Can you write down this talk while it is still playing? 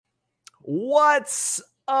What's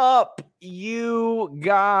up, you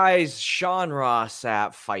guys? Sean Ross at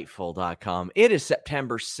Fightful.com. It is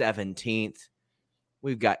September 17th.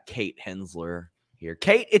 We've got Kate Hensler here.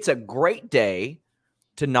 Kate, it's a great day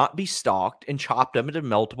to not be stalked and chopped up into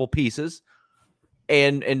multiple pieces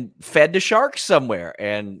and fed to sharks somewhere.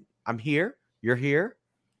 And I'm here. You're here.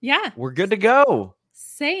 Yeah. We're good to go.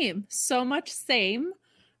 Same. So much same.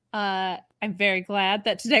 I'm very glad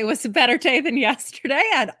that today was a better day than yesterday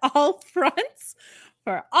on all fronts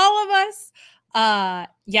for all of us.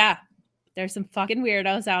 Yeah, there's some fucking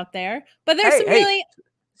weirdos out there, but there's really...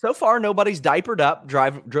 So far, nobody's diapered up,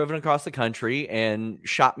 driven across the country and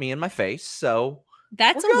shot me in my face. So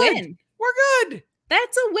that's a win. We're good.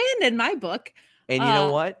 That's a win in my book. And you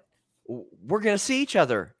know what? We're going to see each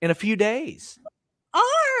other in a few days.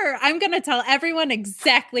 I'm going to tell everyone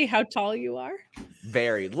exactly how tall you are.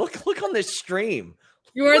 Very. Look on this stream.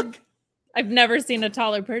 I've never seen a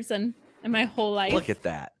taller person in my whole life. Look at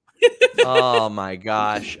that. Oh my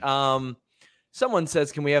gosh. Someone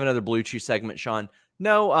says, can we have another Blue Chew segment, Sean?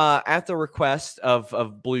 No, at the request of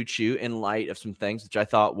Blue Chew, in light of some things, which I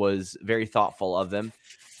thought was very thoughtful of them,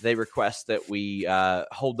 they request that we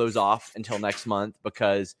hold those off until next month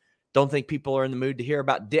because don't think people are in the mood to hear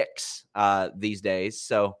about dicks these days.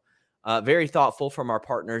 So very thoughtful from our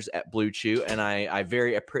partners at Blue Chew, and I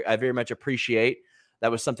very much appreciate that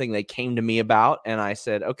was something they came to me about, and I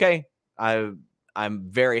said, okay, I'm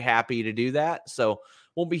very happy to do that. So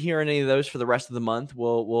won't be hearing any of those for the rest of the month.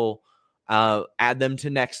 We'll add them to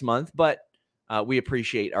next month, but we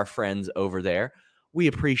appreciate our friends over there. We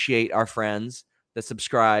appreciate our friends that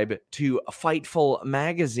subscribe to Fightful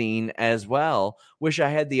magazine as well. Wish I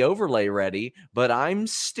had the overlay ready, but I'm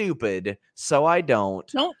stupid, so I don't.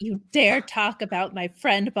 Don't you dare talk about my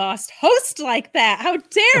friend boss host like that. How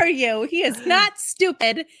dare you? He is not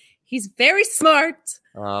stupid. He's very smart.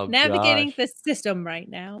 Navigating the system right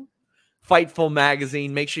now. Fightful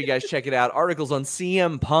magazine. Make sure you guys check it out. Articles on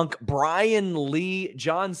CM Punk, Brian Lee,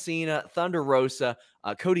 John Cena, Thunder Rosa.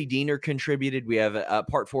 Cody Deaner contributed. We have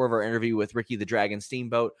part 4 of our interview with Ricky the Dragon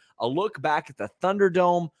Steamboat. A look back at the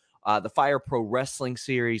Thunderdome, the Fire Pro Wrestling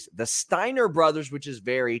Series, the Steiner Brothers, which is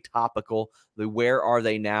very topical. The Where Are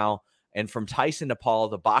They Now? And from Tyson to Paul,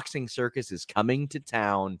 the Boxing Circus is coming to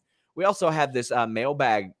town. We also have this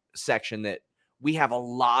mailbag section that we have a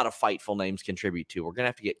lot of Fightful names contribute to. We're going to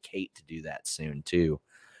have to get Kate to do that soon, too.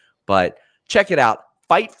 But check it out,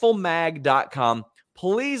 FightfulMag.com.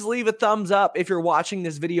 Please leave a thumbs up if you're watching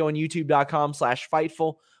this video on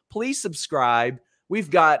YouTube.com/Fightful. Please subscribe. We've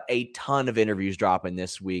got a ton of interviews dropping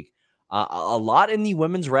this week. A lot in the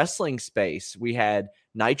women's wrestling space. We had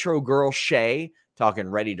Nitro Girl Shay talking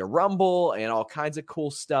Ready to Rumble and all kinds of cool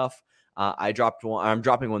stuff. I'm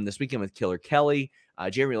dropping one this weekend with Killer Kelly.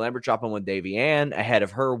 Jeremy Lambert dropping one with Davey Ann ahead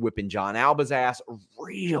of her whipping John Alba's ass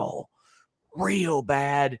real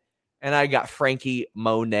bad. And I got Frankie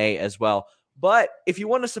Monet as well. But if you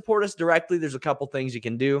want to support us directly, there's a couple things you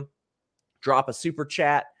can do. Drop a super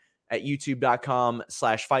chat at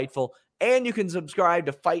youtube.com/Fightful. And you can subscribe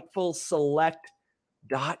to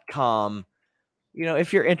FightfulSelect.com. You know,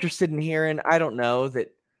 if you're interested in hearing, I don't know,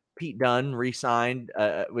 that Pete Dunne re-signed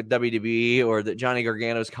with WWE, or that Johnny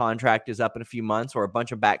Gargano's contract is up in a few months, or a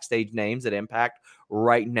bunch of backstage names at Impact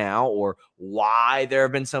right now, or why there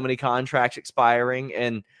have been so many contracts expiring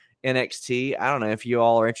in NXT. I don't know if you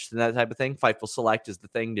all are interested in that type of thing. Fightful Select is the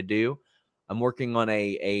thing to do. I'm working on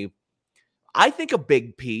I think a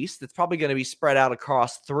big piece that's probably going to be spread out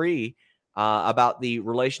across 3 about the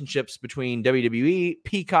relationships between WWE,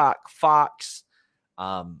 Peacock, Fox,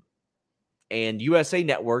 and USA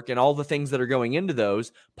Network, and all the things that are going into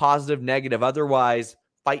those, positive, negative, otherwise.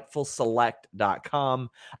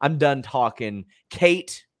 FightfulSelect.com. I'm done talking.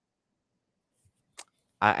 Kate,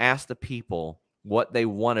 I asked the people what they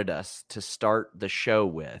wanted us to start the show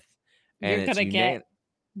with. And you're going to get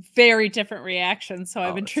very different reactions, so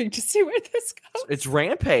I'm intrigued to see where this goes. It's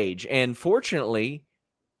Rampage, and fortunately,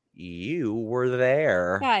 you were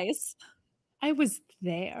there. Guys, I was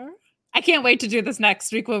there. I can't wait to do this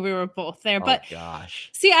next week when we were both there. But gosh.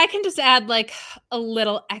 See, I can just add like a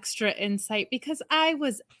little extra insight because I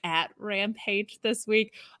was at Rampage this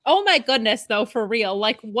week. Oh my goodness, though, for real.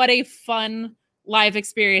 Like, what a fun live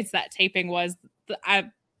experience that taping was.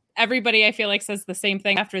 Everybody, I feel like, says the same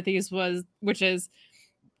thing after these which is,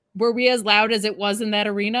 were we as loud as it was in that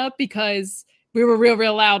arena? Because we were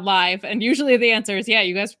real loud live. And usually the answer is, yeah,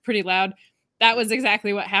 you guys were pretty loud. That was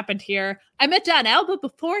exactly what happened here. I met John Alba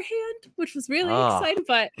beforehand, which was really exciting,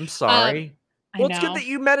 but I'm sorry. Well, it's good that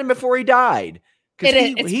you met him before he died.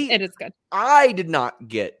 It is good. I did not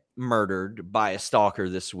get murdered by a stalker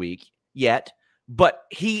this week yet, but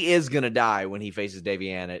he is going to die when he faces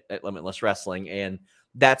Davian at Limitless Wrestling, and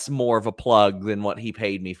that's more of a plug than what he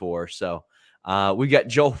paid me for. So we got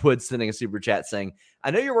Joel Wood sending a super chat saying,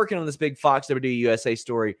 I know you're working on this big Fox WWE USA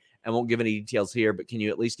story and won't give any details here, but can you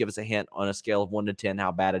at least give us a hint on a scale of 1 to 10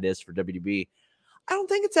 how bad it is for WWE? I don't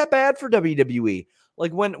think it's that bad for WWE.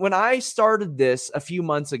 Like when I started this a few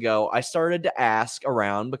months ago, I started to ask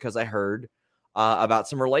around because I heard about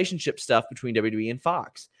some relationship stuff between WWE and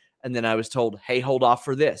Fox. And then I was told, hey, hold off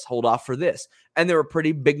for this, hold off for this. And there were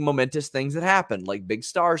pretty big momentous things that happened, like big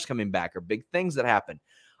stars coming back or big things that happened.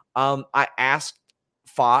 I asked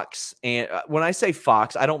Fox, and when I say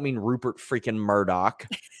Fox, I don't mean Rupert freaking Murdoch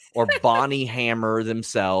or Bonnie Hammer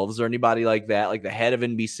themselves or anybody like that, like the head of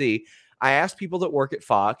NBC. I asked people that work at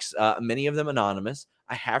Fox, many of them anonymous.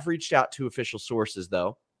 I have reached out to official sources,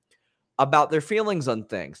 though, about their feelings on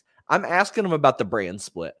things. I'm asking them about the brand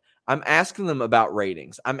split. I'm asking them about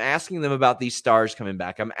ratings. I'm asking them about these stars coming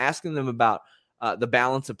back. I'm asking them about the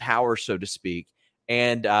balance of power, so to speak.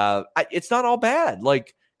 And it's not all bad.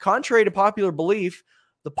 Like, contrary to popular belief,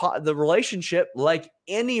 the relationship, like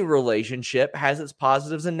any relationship, has its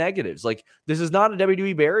positives and negatives. Like, this is not a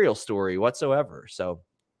WWE burial story whatsoever. So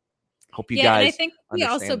hope you guys. And I think we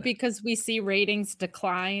also, that. Because we see ratings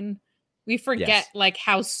decline, we forget Yes. like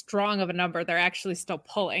how strong of a number they're actually still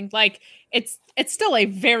pulling. Like it's still a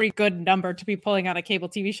very good number to be pulling on a cable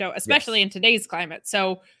TV show, especially in today's climate.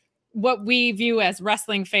 So what we view as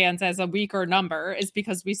wrestling fans as a weaker number is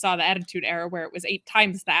because we saw the Attitude Era where it was 8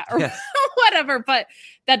 times that or whatever. But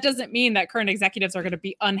that doesn't mean that current executives are going to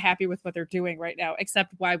be unhappy with what they're doing right now.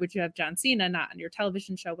 Except why would you have John Cena not on your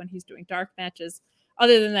television show when he's doing dark matches?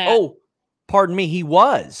 Other than that. Oh, pardon me. He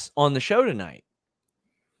was on the show tonight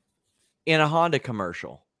in a Honda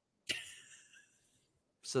commercial.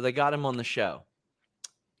 So they got him on the show.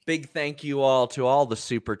 Big thank you all to all the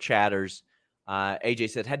super chatters.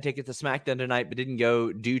 AJ said, had tickets to Smackdown tonight, but didn't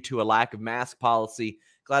go due to a lack of mask policy.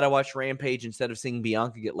 Glad I watched Rampage instead of seeing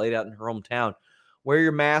Bianca get laid out in her hometown. Wear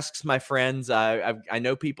your masks, my friends. I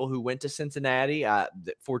know people who went to Cincinnati that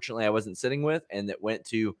fortunately I wasn't sitting with, and that went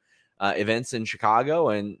to events in Chicago,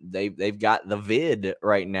 and they've got the vid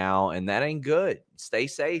right now, and that ain't good. Stay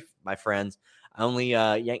safe, my friends. I only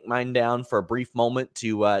yanked mine down for a brief moment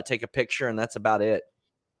to take a picture, and that's about it.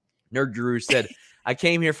 Nerd Guru said, I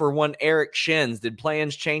came here for one Eric Shins. Did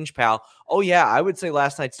plans change, pal? Oh, yeah. I would say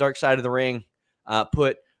last night's Dark Side of the Ring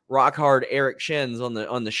put rock hard Eric Shins on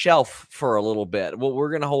the shelf for a little bit. Well,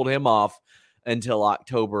 we're going to hold him off until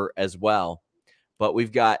October as well. But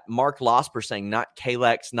we've got Mark Losper saying, not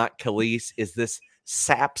Kalex, not Khalees. Is this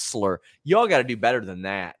Sapsler? Y'all got to do better than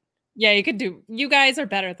that. Yeah, you guys are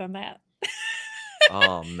better than that.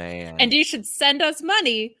 Oh, man. And you should send us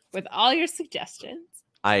money with all your suggestions.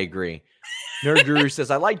 I agree. Nerd Guru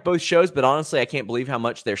says, I like both shows, but honestly, I can't believe how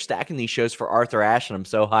much they're stacking these shows for Arthur Ashe, and I'm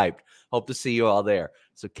so hyped. Hope to see you all there.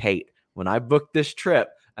 So, Kate, when I booked this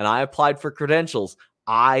trip and I applied for credentials,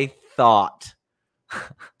 I thought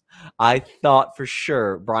for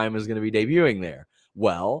sure Brian was going to be debuting there.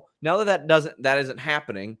 Well, now that isn't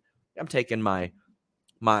happening, I'm taking my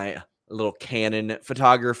little Canon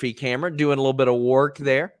photography camera, doing a little bit of work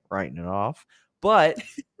there, writing it off. But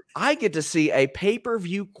I get to see a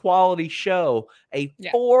pay-per-view quality show, a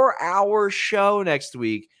 4-hour show next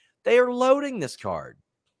week. They are loading this card.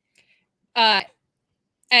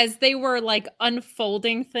 As they were like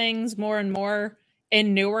unfolding things more and more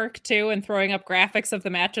in Newark too, and throwing up graphics of the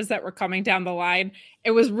matches that were coming down the line,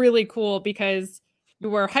 it was really cool because you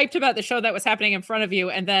were hyped about the show that was happening in front of you,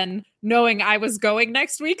 and then knowing I was going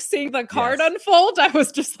next week, seeing the card unfold, I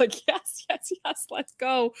was just like, yes, let's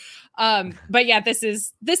go. But yeah, this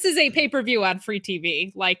is a pay-per-view on free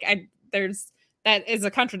TV. Like that is a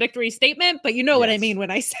contradictory statement, but you know what I mean when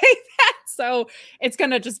I say that. So it's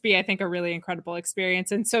going to just be, I think, a really incredible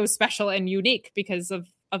experience, and so special and unique because of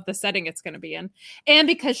the setting it's going to be in. And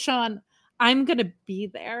because, Sean, I'm going to be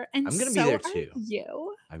there. And I'm going to be there too.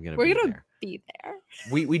 We're going to be there.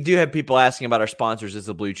 We do have people asking about our sponsors. Is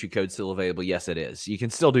the Blue Chew code still available? Yes, it is. You can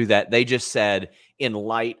still do that. They just said in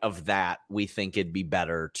light of that, we think it'd be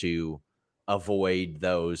better to avoid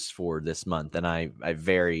those for this month. And I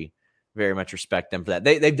very, very much respect them for that.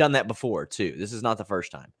 They've done that before too. This is not the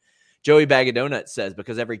first time. Joey Bag of Donuts says,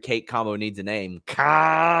 because every cake combo needs a name.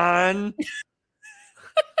 Con.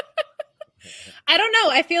 I don't know.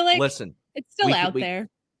 I feel like listen, it's still out there.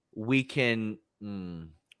 We can.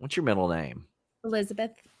 What's your middle name? Elizabeth.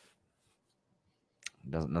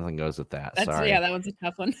 Nothing goes with that. That one's a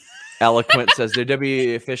tough one. Eloquent says, do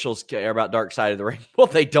WWE officials care about Dark Side of the Ring? Well,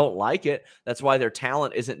 they don't like it. That's why their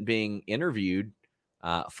talent isn't being interviewed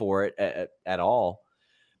for it at all.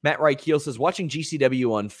 Matt Reichel says, watching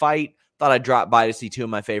GCW on Fight, thought I'd drop by to see two of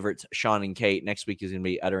my favorites, Sean and Kate. Next week is going to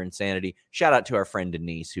be utter insanity. Shout out to our friend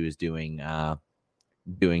Denise, who is doing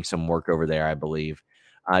some work over there, I believe.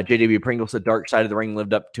 JW Pringle said, Dark Side of the Ring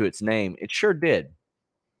lived up to its name. It sure did.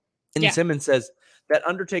 And Simmons says, that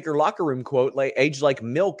Undertaker locker room quote aged like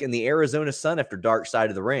milk in the Arizona sun after Dark Side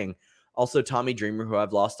of the Ring. Also, Tommy Dreamer, who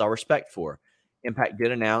I've lost all respect for. Impact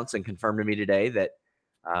did announce and confirm to me today that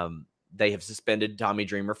they have suspended Tommy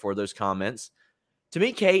Dreamer for those comments. To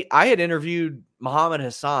me, Kate, I had interviewed Muhammad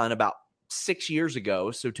Hassan about 6 years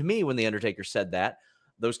ago. So to me, when the Undertaker said that,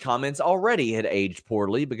 those comments already had aged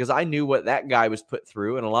poorly because I knew what that guy was put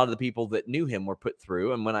through, and a lot of the people that knew him were put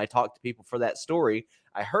through. And when I talked to people for that story,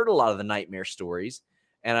 I heard a lot of the nightmare stories,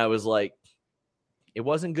 and I was like, it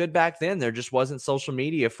wasn't good back then. There just wasn't social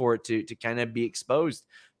media for it to kind of be exposed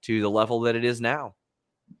to the level that it is now.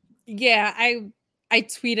 Yeah, I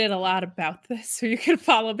tweeted a lot about this, so you can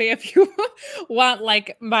follow me if you want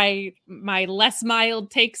like my less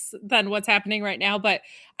mild takes than what's happening right now. But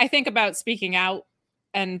I think about speaking out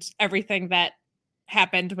and everything that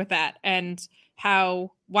happened with that and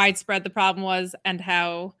how widespread the problem was and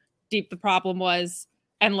how deep the problem was.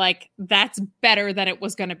 And like, that's better than it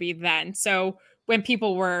was going to be then. So when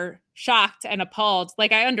people were shocked and appalled,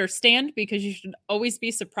 like I understand because you should always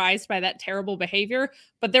be surprised by that terrible behavior.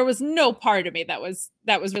 But there was no part of me that was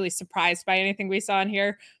really surprised by anything we saw in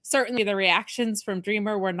here. Certainly the reactions from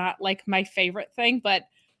Dreamer were not like my favorite thing, but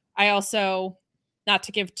I also, not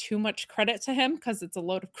to give too much credit to him because it's a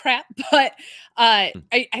load of crap, but I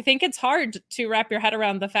think it's hard to wrap your head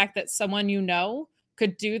around the fact that someone you know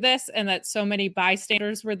could do this and that so many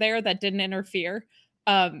bystanders were there that didn't interfere.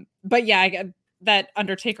 But yeah, I get that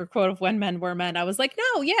Undertaker quote of when men were men. I was like,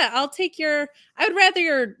 no, yeah, I would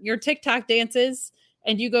rather your TikTok dances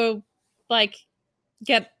and you go like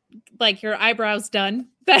get like your eyebrows done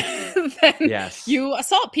than yes. you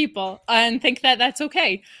assault people and think that that's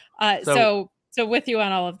okay. So with you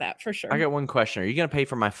on all of that for sure. I got one question. Are you going to pay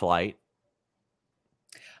for my flight?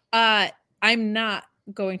 I'm not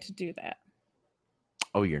going to do that.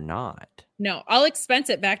 Oh, you're not? No, I'll expense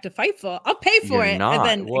it back to Fightful. I'll pay for it. Not. And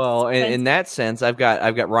then well, in that sense, I've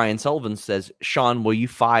got Ryan Sullivan says, Sean, will you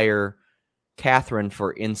fire Catherine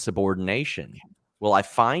for insubordination? Will I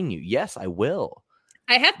fine you? Yes, I will.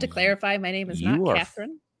 I have to clarify. My name is not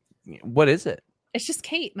Catherine. What is it? It's just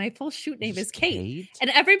Kate. My full shoot name is Kate. And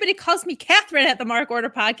everybody calls me Catherine at the Mark Order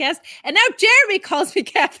podcast. And now Jeremy calls me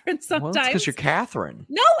Catherine sometimes. Well, because you're Catherine.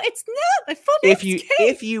 No, it's not. My full name is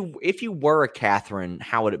Kate. If you were a Catherine,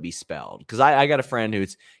 how would it be spelled? Because I got a friend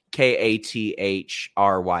who's Kathryn.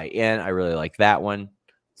 I really like that one.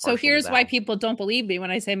 So here's why people don't believe me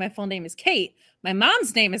when I say my full name is Kate. My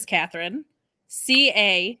mom's name is Catherine.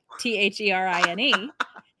 Catherine.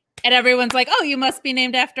 And everyone's like, oh, you must be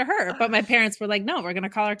named after her. But my parents were like, no, we're going to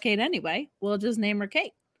call her Kate anyway. We'll just name her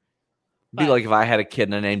Kate. It'd be like if I had a kid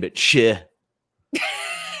and I named it Chi.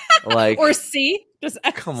 Like, or C. Just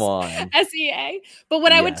come on. SEA. But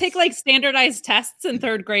when I would take like standardized tests in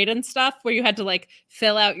third grade and stuff where you had to like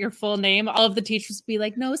fill out your full name, all of the teachers would be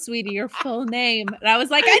like, no, sweetie, your full name. And I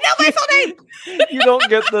was like, I know my full name. You don't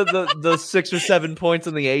get the 6 or 7 points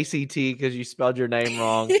on the ACT because you spelled your name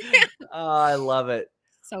wrong. Yeah. Oh, I love it.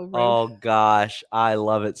 So rude. Oh gosh, I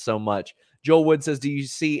love it so much. Joel Wood says, do you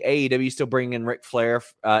see AEW still bringing in Ric Flair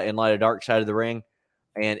in light of Dark Side of the Ring?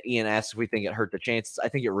 And Ian asks if we think it hurt the chances. I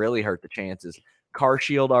think it really hurt the chances. Car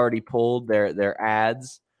Shield already pulled their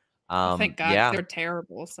ads. Thank God, they're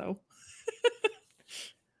terrible. So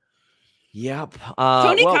yep.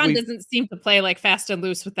 Tony Khan doesn't seem to play like fast and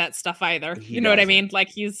loose with that stuff either. You know what I mean? Like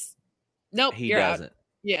he doesn't. Out.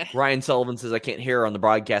 Yeah. Ryan Sullivan says, I can't hear her on the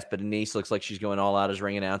broadcast, but Denise looks like she's going all out as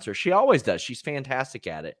ring announcer. She always does. She's fantastic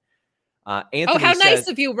at it. Anthony how nice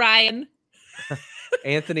of you, Ryan.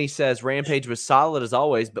 Anthony says, Rampage was solid as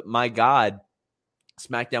always, but my God,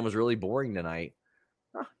 SmackDown was really boring tonight.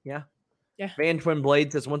 Yeah. Van Twin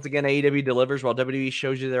Blade says, once again, AEW delivers while WWE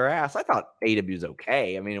shows you their ass. I thought AEW was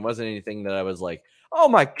okay. I mean, it wasn't anything that I was like, oh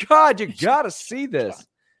my God, you got to see this.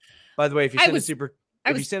 By the way, if you send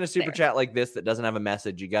a super chat like this that doesn't have a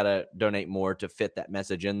message, you got to donate more to fit that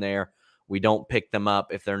message in there. We don't pick them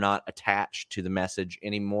up if they're not attached to the message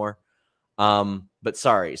anymore. But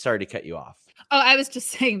sorry to cut you off. Oh, I was just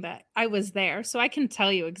saying that I was there, so I can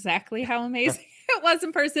tell you exactly how amazing it was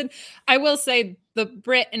in person. I will say the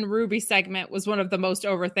Britt and Ruby segment was one of the most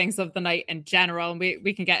over things of the night in general, and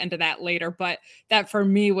we can get into that later. But that for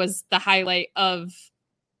me was the highlight of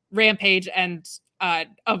Rampage and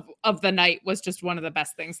of the night. Was just one of the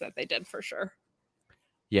best things that they did for sure.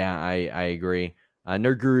 Yeah, I agree.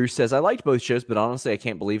 Nerd Guru says, I liked both shows, but honestly, I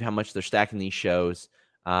can't believe how much they're stacking these shows.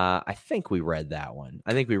 I think we read that one.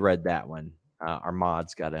 Our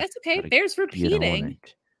mods That's okay. gotta There's get on repeating.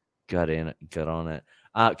 it. Got on it.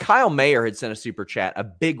 Kyle Mayer had sent a super chat, a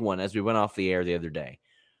big one, as we went off the air the other day.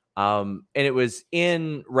 And it was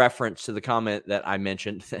in reference to the comment that I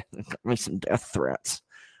mentioned, some death threats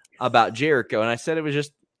about Jericho. And I said it was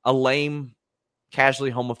just a lame,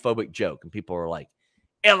 casually homophobic joke. And people were like,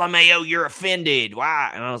 LMAO, you're offended.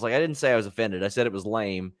 Why? And I was like, I didn't say I was offended. I said it was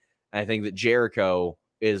lame. And I think that Jericho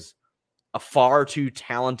is a far too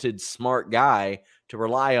talented, smart guy to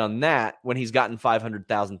rely on that when he's gotten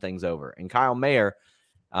 500,000 things over. And Kyle Mayer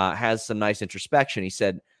has some nice introspection. He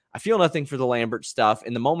said, I feel nothing for the Lambert stuff.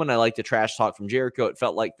 In the moment, I like the trash talk from Jericho. It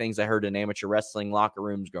felt like things I heard in amateur wrestling locker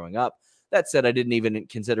rooms growing up. That said, I didn't even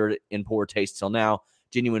consider it in poor taste till now.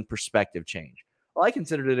 Genuine perspective change. Well, I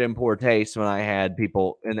considered it in poor taste when I had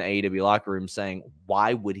people in the AEW locker room saying,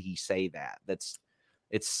 why would he say that?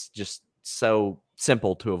 It's just so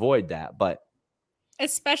simple to avoid that. But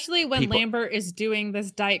especially when Lambert is doing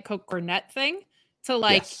this Diet Coke Cornette thing to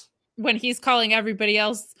like, yes. When he's calling everybody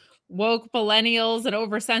else woke millennials and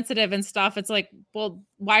oversensitive and stuff, it's like, well,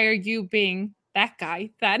 why are you being that guy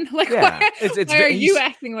then? Like, why are you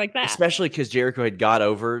acting like that? Especially because Jericho had got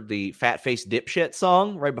over the fat face dipshit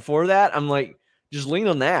song right before that. I'm like, just lean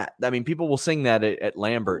on that. I mean, people will sing that at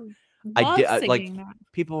Lambert.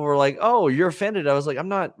 People were like, oh, you're offended. I was like, I'm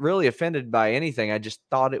not really offended by anything. I just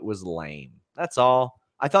thought it was lame. That's all.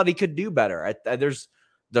 I thought he could do better. There's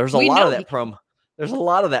a lot of that promo. There's a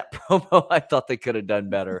lot of that promo I thought they could have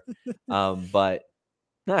done better. But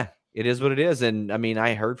it is what it is. And I mean,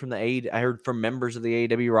 I heard from members of the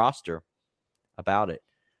AEW roster about it.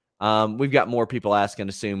 We've got more people asking,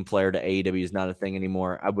 assume Flair to AEW is not a thing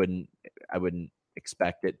anymore. I wouldn't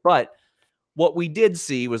expect it. But what we did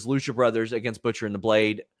see was Lucha Brothers against Butcher and the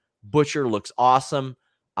Blade. Butcher looks awesome.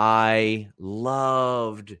 I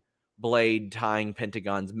loved Blade tying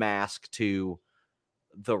Pentagon's mask to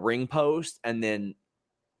the ring post and then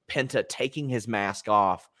Penta taking his mask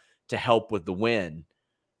off to help with the win.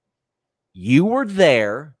 You were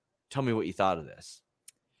there. Tell me what you thought of this.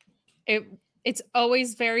 It's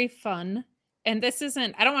always very fun. And this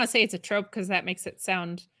isn't, I don't want to say it's a trope because that makes it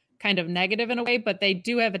sound kind of negative in a way, but they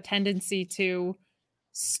do have a tendency to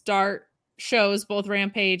start shows, both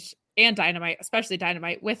Rampage and Dynamite, especially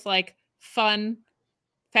Dynamite, with like fun,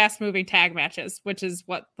 fast-moving tag matches, which is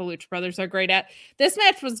what the Lucha Brothers are great at. This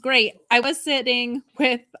match was great. I was sitting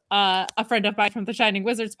with a friend of mine from the Shining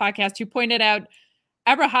Wizards podcast who pointed out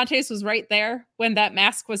Abrahantes was right there when that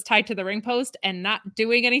mask was tied to the ring post and not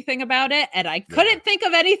doing anything about it, and I couldn't think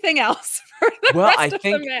of anything else for the rest of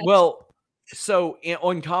the match.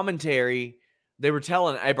 On commentary, they were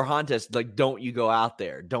telling Abrahantes, like, don't you go out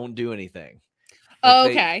there. Don't do anything.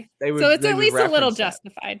 Okay. So it's at least a little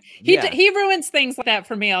justified. He ruins things like that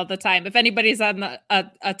for me all the time. If anybody's on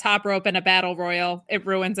a top rope in a battle royal, it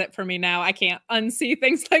ruins it for me now. I can't unsee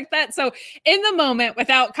things like that. So in the moment,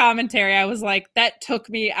 without commentary, I was like, that took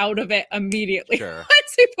me out of it immediately. Sure.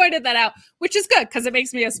 Once he pointed that out, which is good because it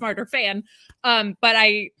makes me a smarter fan. But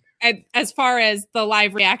as far as the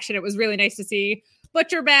live reaction, it was really nice to see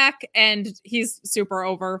Butcher back, and he's super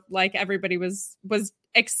over. Like everybody was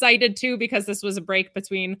excited too, because this was a break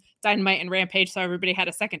between Dynamite and Rampage, so everybody had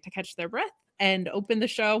a second to catch their breath and open the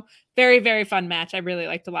show. Very, very fun match. I really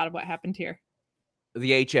liked a lot of what happened here.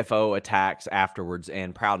 The HFO attacks afterwards,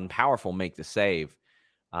 and Proud and Powerful make the save.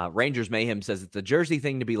 Rangers Mayhem says it's the Jersey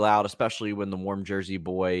thing to be loud, especially when the warm Jersey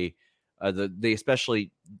boy, the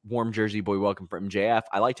especially warm Jersey boy welcome for MJF.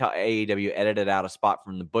 I liked how AEW edited out a spot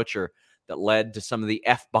from the Butcher that led to some of the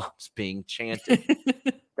F-bombs being chanted.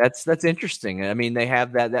 That's interesting. I mean, they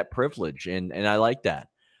have that privilege, and I like that.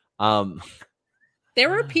 There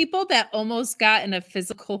were people that almost got in a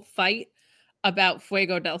physical fight about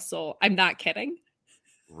Fuego del Sol. I'm not kidding.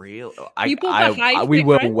 Real? We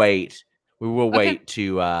will wait. We will wait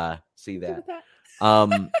to see that.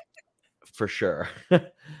 For sure.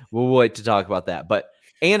 We'll wait to talk about that. But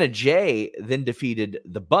Anna Jay then defeated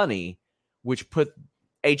the Bunny, which put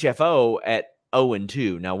HFO at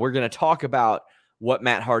 0-2. Now we're going to talk about what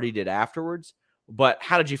Matt Hardy did afterwards, but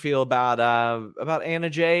how did you feel about Anna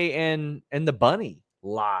Jay and the Bunny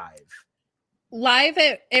live?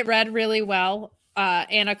 It read really well.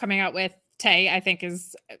 Anna coming out with Tay, I think,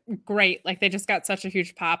 is great. Like, they just got such a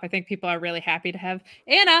huge pop. I think people are really happy to have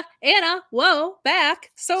Anna, whoa,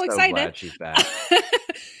 back. So excited. Glad she's back.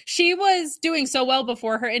 She was doing so well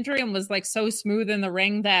before her injury and was like so smooth in the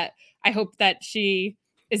ring that I hope that she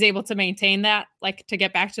is able to maintain that, like, to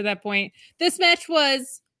get back to that point. This match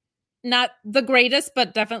was not the greatest,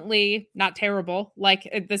 but definitely not terrible.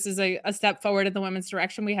 Like this is a step forward in the women's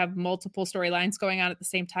direction. We have multiple storylines going on at the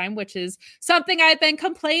same time, which is something I've been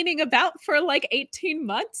complaining about for like 18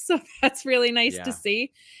 months. So that's really nice to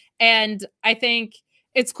see. And I think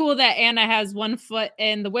it's cool that Anna has one foot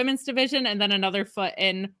in the women's division and then another foot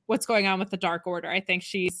in what's going on with the Dark Order. I think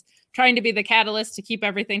she's trying to be the catalyst to keep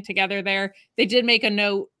everything together there. They did make a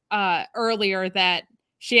note earlier that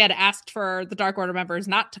she had asked for the Dark Order members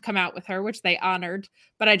not to come out with her, which they honored.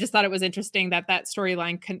 But I just thought it was interesting that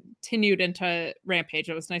storyline continued into Rampage.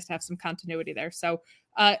 It was nice to have some continuity there. So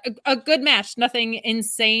a good match, nothing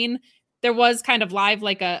insane. There was kind of live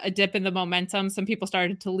like a dip in the momentum. Some people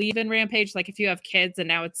started to leave in Rampage. Like if you have kids and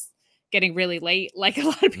now it's getting really late, like a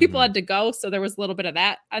lot of people had to go. So there was a little bit of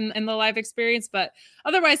that in the live experience. But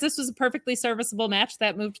otherwise, this was a perfectly serviceable match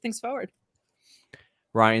that moved things forward.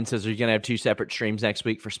 Ryan says, are you going to have 2 separate streams next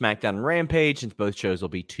week for Smackdown and Rampage? Since both shows will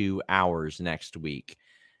be 2 hours next week.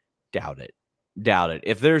 Doubt it.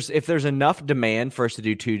 If there's enough demand for us to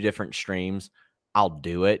do 2 different streams, I'll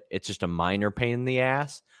do it. It's just a minor pain in the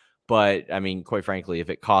ass. But I mean, quite frankly, if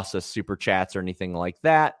it costs us super chats or anything like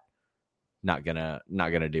that, not gonna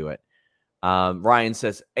do it. Ryan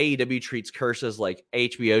says AEW treats curses like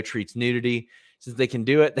HBO treats nudity. Since they can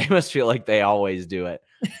do it, they must feel like they always do it.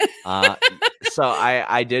 So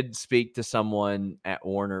I did speak to someone at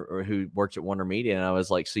Warner or who works at Warner Media, and I was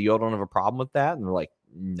like, so you all don't have a problem with that? And they're like,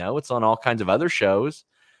 no, it's on all kinds of other shows.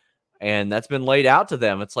 And that's been laid out to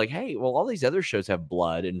them. It's like, hey, well, all these other shows have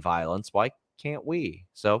blood and violence. Why can't we?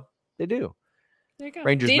 So they do. There you go.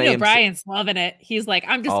 Rangers Daniel Bryan's loving it. He's like,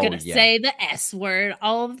 I'm just going to say the S word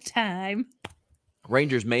all the time.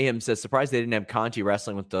 Rangers Mayhem says, surprised they didn't have Conti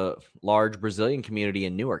wrestling with the large Brazilian community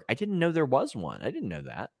in Newark. I didn't know there was one. I didn't know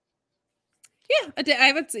that. Yeah,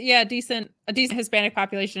 I would. Yeah, a decent Hispanic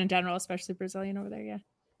population in general, especially Brazilian over there. Yeah,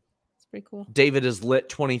 it's pretty cool. David is lit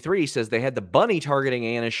 23 says they had the bunny targeting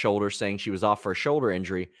Anna's shoulder, saying she was off for a shoulder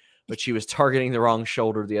injury, but she was targeting the wrong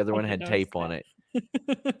shoulder. The other one had tape on it.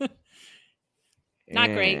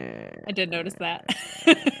 Not great. I did notice that.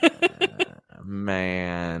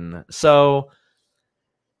 Man, so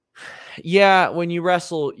yeah, when you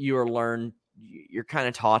wrestle, you're kind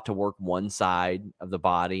of taught to work one side of the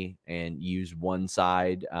body and use one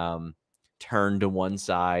side, turn to one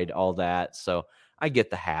side, all that. So I get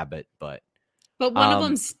the habit, but one of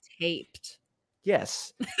them's taped.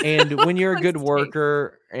 Yes. And when you're a good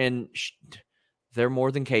worker and they're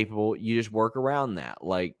more than capable, you just work around that.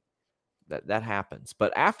 Like that happens.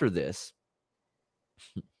 But after this,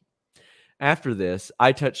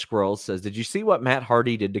 I Touch Squirrels says, did you see what Matt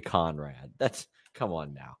Hardy did to Conrad? Come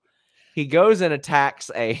on now. He goes and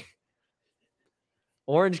attacks a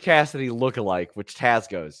Orange Cassidy lookalike, which Taz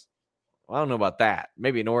goes, well, I don't know about that.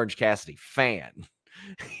 Maybe an Orange Cassidy fan.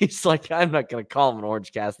 He's like, I'm not going to call him an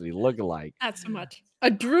Orange Cassidy lookalike. Not so much.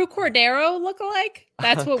 A Drew Cordero lookalike?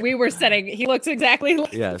 That's what we were setting. He looks exactly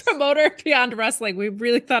like the promoter Beyond Wrestling. We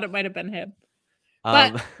really thought it might have been him.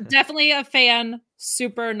 But definitely a fan,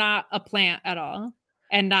 super not a plant at all,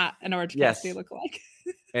 and not an Orange Cassidy lookalike.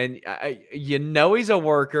 And he's a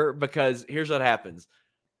worker because here's what happens.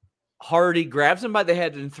 Hardy grabs him by the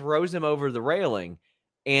head and throws him over the railing,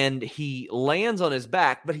 and he lands on his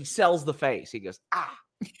back, but he sells the face. He goes,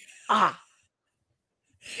 ah.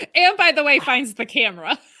 And by the way, finds the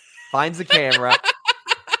camera.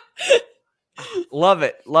 Love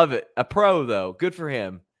it. A pro, though. Good for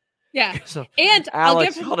him. Yeah. So, and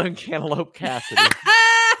Alex called him Cantaloupe Cassidy.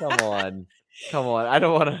 Come on. I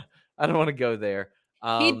don't want to go there.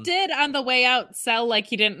 He did on the way out sell like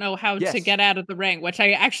he didn't know how to get out of the ring, which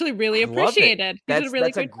I actually really appreciated. He did a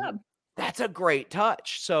really good job. That's a great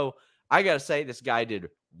touch. So I got to say, this guy did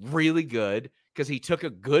really good because he took a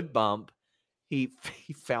good bump. He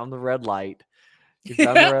found the red light.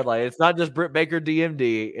 It's not just Britt Baker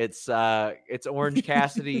DMD. It's Orange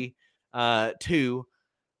Cassidy 2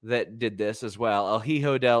 that did this as well. El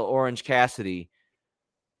Hijo del Orange Cassidy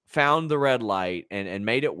found the red light and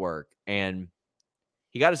made it work. And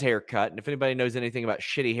he got his hair cut. And if anybody knows anything about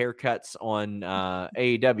shitty haircuts on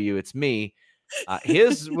AEW, it's me.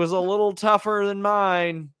 His was a little tougher than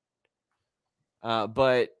mine.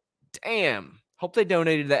 But damn, hope they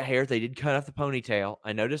donated that hair. They did cut off the ponytail.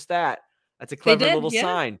 I noticed that. That's a clever little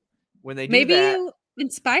sign when they do Maybe that. You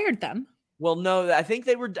inspired them. Well, no, I think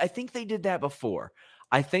they did that before.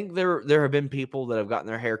 I think there have been people that have gotten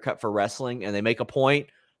their hair cut for wrestling and they make a point,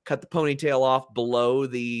 cut the ponytail off below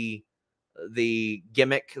the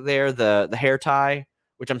gimmick there, the hair tie,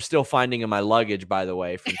 which I'm still finding in my luggage, by the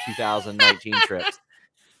way, from 2019 trips.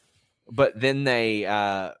 But then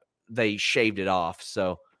they shaved it off.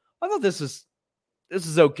 So I thought this was this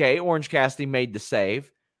is okay. Orange Cassidy made the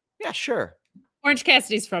save. Yeah, sure. Orange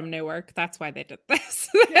Cassidy's from Newark. That's why they did this.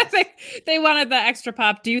 Yes. they wanted the extra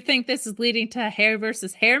pop. Do you think this is leading to a hair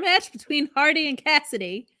versus hair match between Hardy and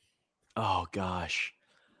Cassidy? Oh, gosh.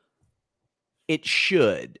 It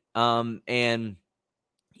should. And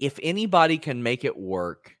if anybody can make it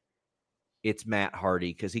work, it's Matt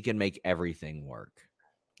Hardy, because he can make everything work.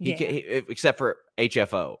 He can, except for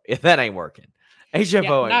HFO. If that ain't working.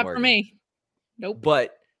 HFO ain't not working. For me. Nope.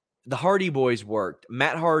 But the Hardy Boys worked.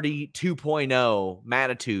 Matt Hardy 2.0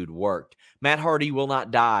 Mattitude worked. Matt Hardy Will Not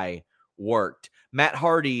Die worked. Matt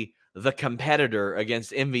Hardy, the competitor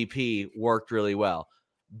against MVP, worked really well.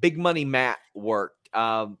 Big Money Matt worked.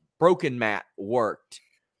 Broken Matt worked.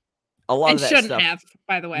 A lot of that shouldn't stuff. Have,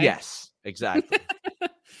 by the way. Yes, exactly.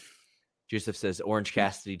 Joseph says Orange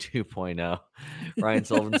Cassidy 2.0. Ryan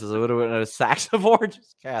Sullivan says, I would have went a sacks of Orange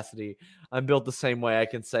Cassidy. I'm built the same way. I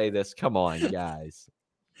can say this. Come on, guys.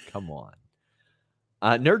 Come on.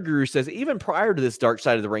 Nerd Guru says, even prior to this Dark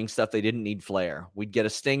Side of the Ring stuff, they didn't need Flair. We'd get a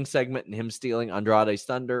Sting segment and him stealing Andrade's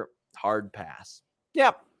thunder. Hard pass.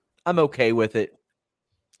 Yep. I'm okay with it.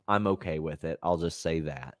 I'll just say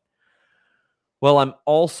that. Well, I'm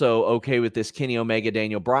also okay with this Kenny Omega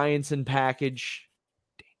Daniel Bryanson package.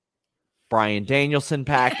 Bryan Danielson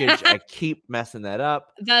package. I keep messing that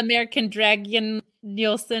up. The American Dragon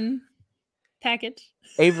Nielsen package.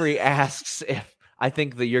 Avery asks if I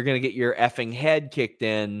think that you're going to get your effing head kicked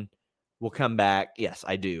in. We'll come back. Yes,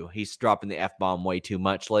 I do. He's dropping the F-bomb way too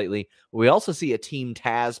much lately. We also see a Team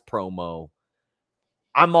Taz promo.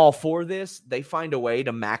 I'm all for this. They find a way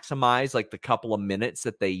to maximize like the couple of minutes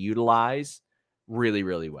that they utilize really,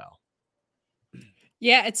 really well.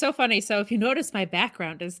 Yeah, it's so funny. So if you notice my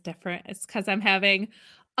background is different, it's because I'm having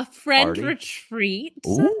a friend retreat.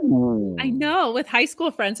 Ooh. I know, with high school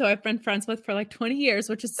friends who I've been friends with for like 20 years,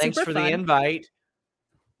 which is Thanks super for fun. the invite.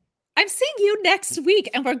 I'm seeing you next week,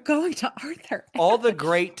 and we're going to Arthur. All the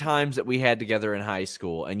great times that we had together in high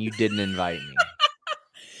school, and you didn't invite me.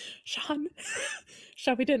 Sean,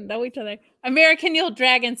 we didn't know each other. American Yule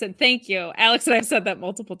Dragon said, thank you. Alex and I have said that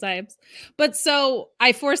multiple times. But so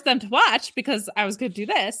I forced them to watch because I was going to do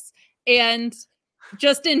this. And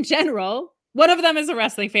just in general, one of them is a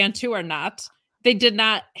wrestling fan, two are not. They did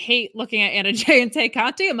not hate looking at Anna Jay and Tay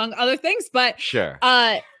Conti, among other things. But sure,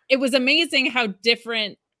 it was amazing how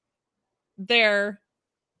different I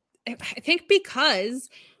think because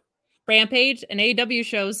Rampage and AEW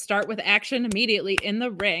shows start with action immediately in the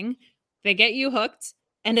ring. They get you hooked.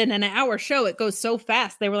 And in an hour show, it goes so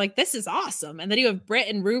fast. They were like, this is awesome. And then you have Britt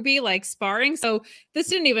and Ruby like sparring. So this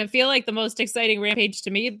didn't even feel like the most exciting Rampage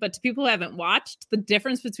to me. But to people who haven't watched, the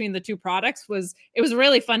difference between the two products was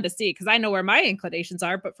really fun to see, because I know where my inclinations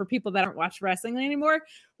are. But for people that aren't watching wrestling anymore,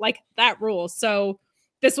 like, that rules. So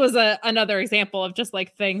this was another example of just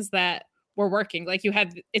like things that were working. Like,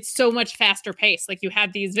 it's so much faster pace. Like, you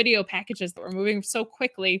had these video packages that were moving so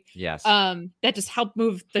quickly. Yes. That just helped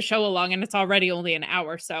move the show along, and it's already only an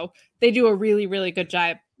hour. So they do a really, really good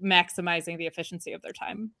job maximizing the efficiency of their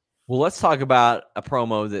time. Well, let's talk about a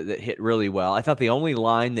promo that hit really well. I thought the only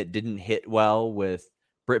line that didn't hit well with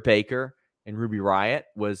Britt Baker and Ruby Riott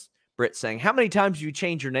was Britt saying, how many times have you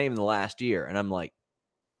changed your name in the last year? And I'm like,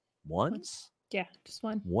 once? Yeah, just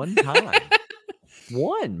one. One time.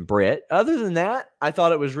 One, Britt. Other than that, I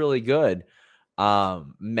thought it was really good.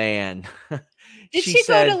 Man. Did she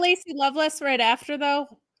go to Lacey Loveless right after, though?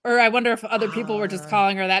 Or I wonder if other people were just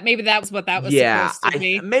calling her that. Maybe that was what that was supposed to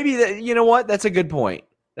be. Maybe that. You know what? That's a good point.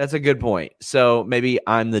 So maybe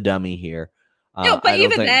I'm the dummy here. No, but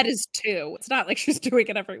even that is two. It's not like she's doing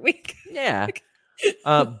it every week. Yeah.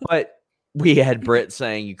 But we had Britt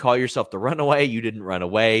saying, you call yourself the runaway. You didn't run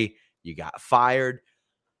away. You got fired.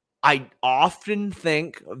 I often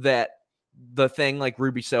think that the thing like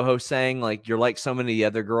Ruby Soho saying, like, you're like so many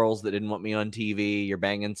other girls that didn't want me on TV. You're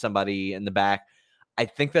banging somebody in the back. I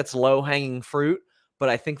think that's low-hanging fruit, but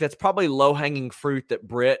I think that's probably low-hanging fruit that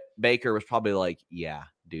Britt Baker was probably like, yeah,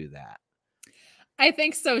 do that. I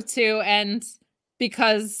think so too. And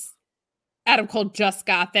because Adam Cole just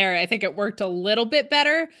got there, I think it worked a little bit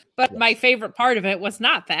better. But my favorite part of it was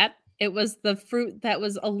not that. It was the fruit that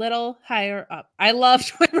was a little higher up. I loved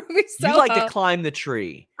when Ruby Soho. You like to climb the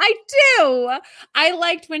tree. I do. I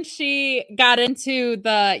liked when she got into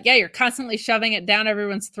you're constantly shoving it down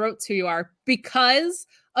everyone's throats who you are, because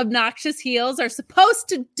obnoxious heels are supposed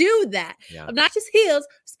to do that. Yeah. Obnoxious heels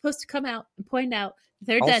are supposed to come out and point out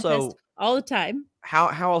their dentist all the time. How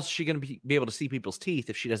else is she going to be able to see people's teeth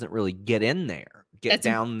if she doesn't really get in there,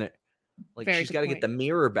 down there? Like, she's got to get the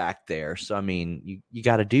mirror back there. So, I mean, you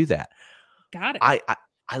got to do that. Got it.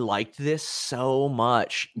 I I liked this so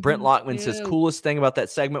much. Brent Me Lockman says, too. coolest thing about that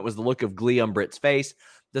segment was the look of glee on Britt's face.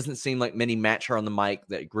 Doesn't seem like many match her on the mic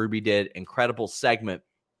that Ruby did. Incredible segment.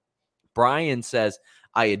 Brian says,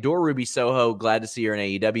 I adore Ruby Soho. Glad to see her in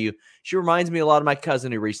AEW. She reminds me a lot of my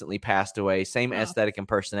cousin who recently passed away. Same aesthetic and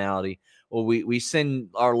personality. Well, we send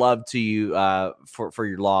our love to you for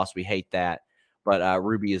your loss. We hate that. But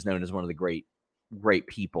Ruby is known as one of the great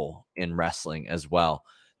people in wrestling as well.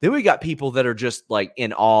 Then we got people that are just like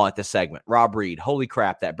in awe at the segment. Rob Reed, holy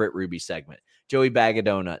crap, that Britt Ruby segment. Joey Bag of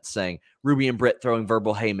Donuts saying, Ruby and Britt throwing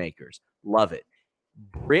verbal haymakers. Love it.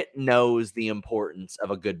 Britt knows the importance of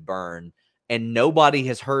a good burn, and nobody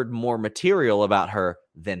has heard more material about her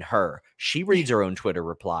than her. She reads her own Twitter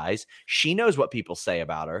replies. She knows what people say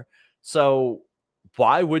about her. So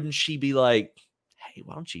why wouldn't she be like, hey,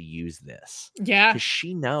 why don't you use this? Yeah. Because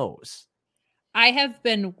she knows. I have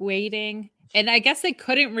been waiting, and I guess they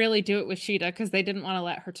couldn't really do it with Sheeta because they didn't want to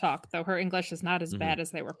let her talk, though her English is not as bad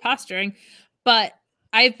as they were posturing. But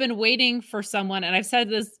I've been waiting for someone, and I've said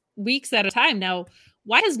this weeks at a time now.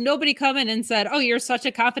 Why has nobody come in and said, oh, you're such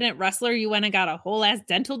a confident wrestler, you went and got a whole ass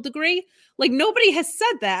dental degree? Like, nobody has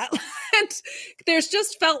said that. And there's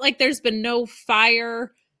just felt like there's been no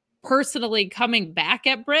fire personally coming back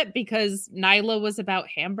at Britt because Nyla was about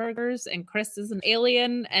hamburgers and Chris is an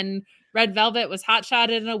alien and Red Velvet was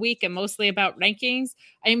hotshotted in a week and mostly about rankings.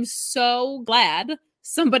 I'm so glad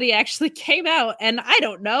somebody actually came out and, I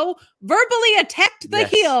don't know, verbally attacked the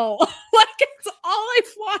heel. Like, it's all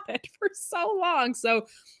I've wanted for so long. So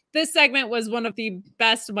this segment was one of the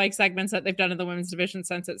best mic segments that they've done in the women's division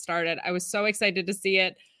since it started. I was so excited to see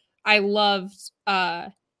it. I loved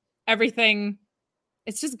everything.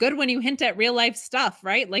 It's just good when you hint at real life stuff,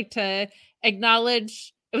 right? Like, to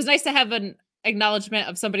acknowledge. It was nice to have an acknowledgement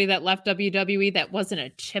of somebody that left WWE that wasn't a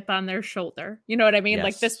chip on their shoulder. You know what I mean?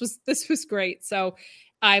 Like, this was great. So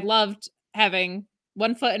I loved having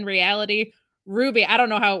one foot in reality. Ruby, I don't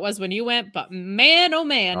know how it was when you went, but man, oh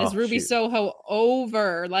man, is Ruby Soho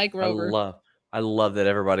over like Rover. I love that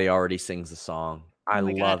everybody already sings the song. I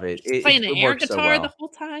love it. She's playing an air guitar the whole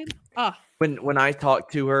time. Oh. When I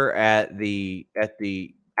talked to her at the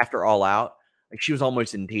after All Out, like, she was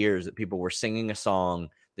almost in tears that people were singing a song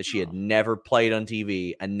that she had never played on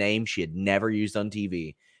TV, a name she had never used on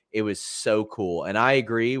TV. It was so cool. And I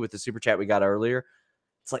agree with the super chat we got earlier.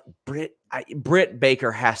 It's like Britt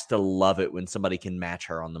Baker has to love it when somebody can match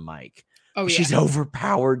her on the mic. Oh, yeah. She's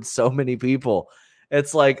overpowered so many people.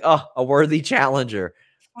 It's like, a worthy challenger.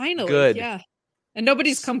 Finally, good. Yeah. And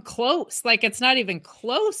nobody's come close. Like, it's not even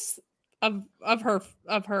close of her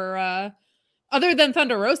other than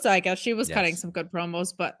Thunder Rosa, I guess. She was cutting some good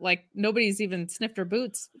promos, but like, nobody's even sniffed her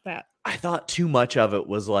boots with that. I thought too much of it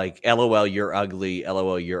was like, LOL, you're ugly,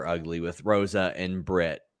 with Rosa and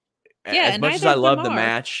Britt. Yeah, as much as I love the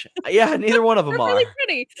match, neither one of them are really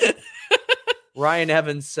pretty. Ryan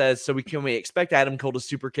Evans says, so can we expect Adam Cole to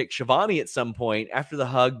super kick Shivani at some point? After the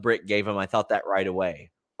hug Britt gave him, I thought that right away.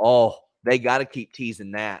 Oh, they got to keep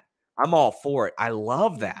teasing that. I'm all for it. I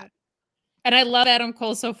love that. And I love Adam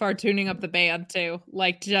Cole so far tuning up the band too.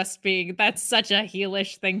 Like, just being, that's such a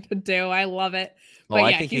heelish thing to do. I love it. Well,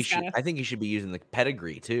 I think he should be using the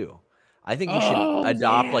pedigree too. I think he should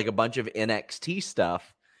adopt like a bunch of NXT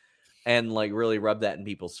stuff and like really rub that in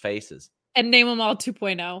people's faces. And name them all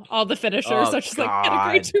 2.0. All the finishers, such as like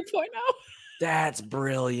Pedigree 2.0. That's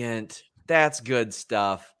brilliant. That's good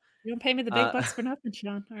stuff. You don't pay me the big bucks for nothing,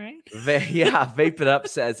 Sean. All right. Vape It Up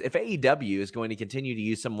says, if AEW is going to continue to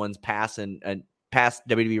use someone's past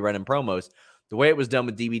WWE run and promos, the way it was done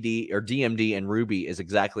with DMD and Ruby is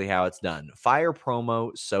exactly how it's done. Fire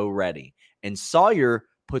promo, so ready. And Sawyer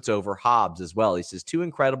puts over Hobbs as well. He says, 2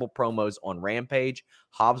 incredible promos on Rampage.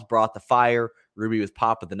 Hobbs brought the fire. Ruby with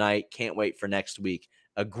pop of the night. Can't wait for next week.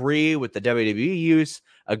 Agree with the WWE use.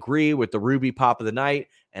 Agree with the Ruby pop of the night.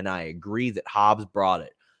 And I agree that Hobbs brought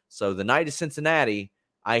it. So the night of Cincinnati,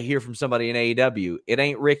 I hear from somebody in AEW, it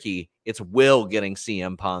ain't Ricky, it's Will getting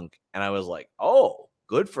CM Punk. And I was like, oh,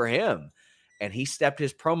 good for him. And he stepped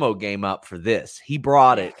his promo game up for this. He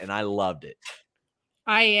brought it, and I loved it.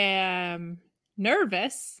 I am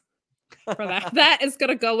nervous for that. That is going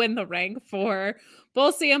to go in the ring for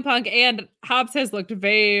both CM Punk, and Hobbs has looked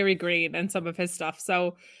very green in some of his stuff.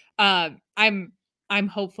 So I'm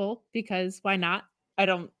hopeful, because why not? I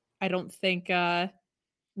don't think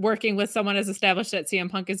working with someone as established at CM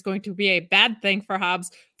Punk is going to be a bad thing for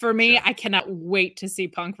Hobbs. For me, I cannot wait to see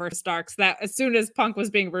Punk versus Starks. That as soon as Punk was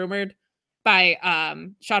being rumored, by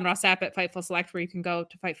Sean Ross Sapp at Fightful Select, where you can go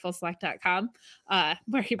to fightfulselect.com,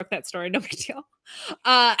 where he broke that story. No big deal.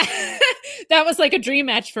 That was like a dream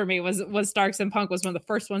match for me, was Starks and Punk was one of the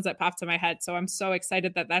first ones that popped in my head. So I'm so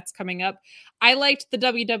excited that that's coming up. I liked the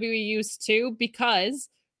WWE use too, because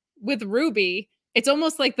with Ruby, it's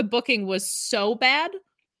almost like the booking was so bad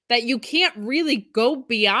that you can't really go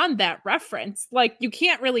beyond that reference. Like, you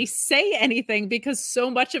can't really say anything because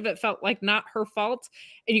so much of it felt like not her fault.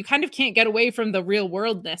 And you kind of can't get away from the real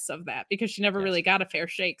worldness of that because she never really got a fair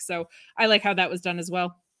shake. So I like how that was done as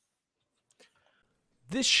well.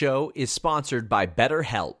 This show is sponsored by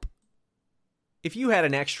BetterHelp. If you had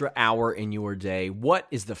an extra hour in your day, what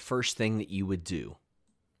is the first thing that you would do?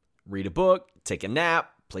 Read a book, take a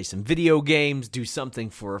nap, play some video games, do something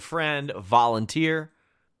for a friend, volunteer.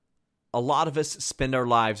 A lot of us spend our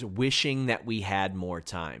lives wishing that we had more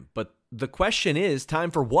time. But the question is,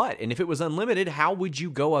 time for what? And if it was unlimited, how would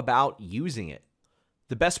you go about using it?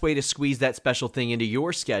 The best way to squeeze that special thing into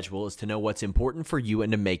your schedule is to know what's important for you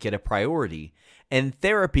and to make it a priority. And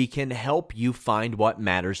therapy can help you find what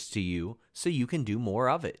matters to you so you can do more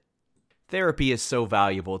of it. Therapy is so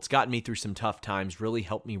valuable. It's gotten me through some tough times, really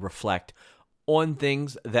helped me reflect on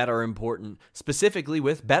things that are important, specifically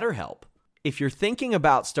with BetterHelp. If you're thinking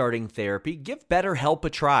about starting therapy, give BetterHelp a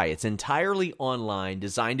try. It's entirely online,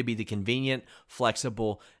 designed to be the convenient,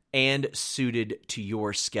 flexible, and suited to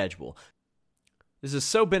your schedule. This is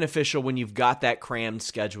so beneficial when you've got that crammed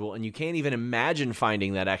schedule and you can't even imagine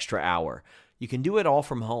finding that extra hour. You can do it all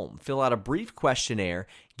from home. Fill out a brief questionnaire,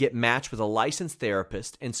 get matched with a licensed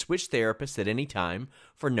therapist, and switch therapists at any time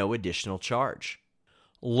for no additional charge.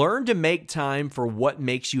 Learn to make time for what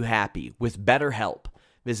makes you happy with BetterHelp.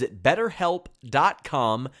 Visit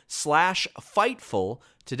BetterHelp.com/Fightful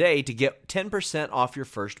today to get 10% off your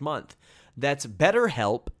first month. That's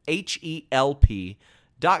BetterHelp,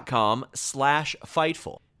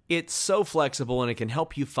 HELP.com/Fightful. It's so flexible and it can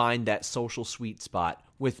help you find that social sweet spot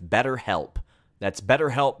with BetterHelp. That's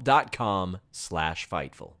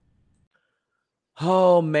BetterHelp.com/Fightful.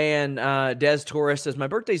 Oh, man. Des Torres says, my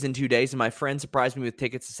birthday's in 2 days, and my friend surprised me with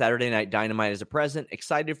tickets to Saturday Night Dynamite as a present.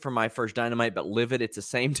 Excited for my first Dynamite, but livid. It's the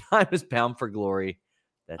same time as Bound for Glory.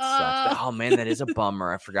 That sucks. Oh, man, that is a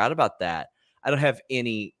bummer. I forgot about that. I don't have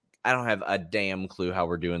a damn clue how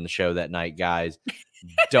we're doing the show that night, guys.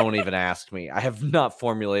 Don't even ask me. I have not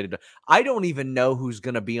formulated. I don't even know who's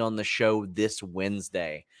going to be on the show this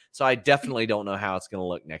Wednesday. So I definitely don't know how it's going to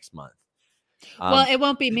look next month. Well, it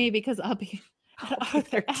won't be me because I'll be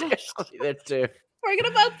there too. We're gonna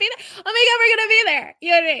both be there. Oh my god, we're gonna be there.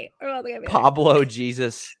 You and me. We're both gonna be there. Pablo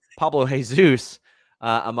Jesus.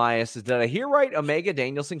 Amaya says, did I hear right? Omega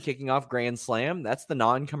Danielson kicking off Grand Slam. That's the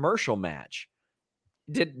non-commercial match.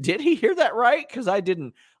 Did he hear that right? Because I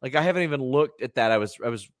didn't. Like, I haven't even looked at that. I was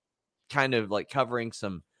kind of like covering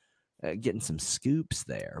some, getting some scoops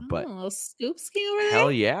there. But scoops over there.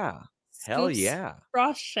 Hell yeah. Hell yeah.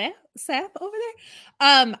 Ross Sapp over there.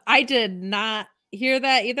 I did not hear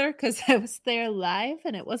that either because I was there live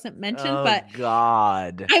and it wasn't mentioned. But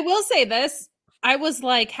God, I will say this. I was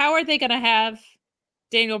like, how are they going to have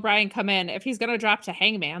Daniel Bryan come in if he's going to drop to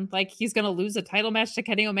Hangman? Like, he's going to lose a title match to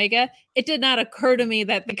Kenny Omega. It did not occur to me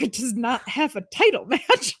that they could just not have a title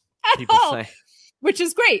match at all, which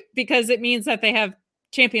is great because it means that they have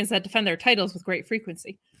champions that defend their titles with great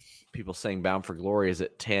frequency. People saying Bound for Glory is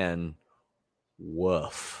at 10.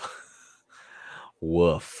 Woof.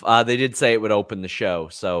 Woof. They did say it would open the show,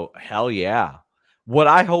 so hell yeah. What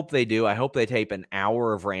I hope they do, I hope they tape an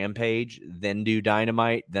hour of Rampage, then do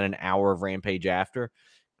Dynamite, then an hour of Rampage after.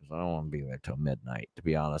 Because I don't want to be there till midnight, to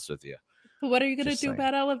be honest with you. But what are you going to do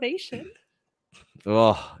about Elevation?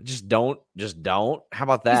 Oh, just don't. How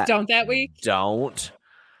about that? Just don't that week? Don't.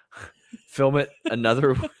 Film it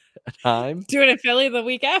another time. Do it in Philly the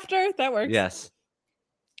week after? That works. Yes.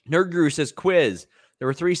 Nerd Guru says, quiz. There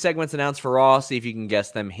were 3 segments announced for Raw. See if you can guess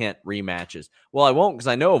them. Hint, rematches. Well, I won't because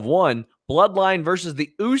I know of one. Bloodline versus the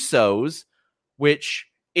Usos, which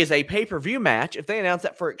is a pay-per-view match. If they announced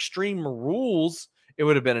that for Extreme Rules, it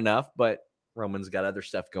would have been enough, but Roman's got other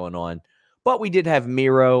stuff going on. But we did have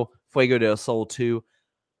Miro, Fuego del Sol 2.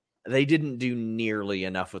 They didn't do nearly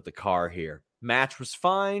enough with the car here. Match was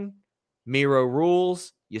fine. Miro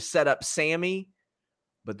rules. You set up Sammy.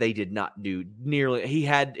 But they did not do nearly. He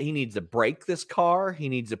needs to break this car. He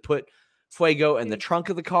needs to put Fuego in the trunk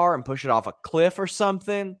of the car and push it off a cliff or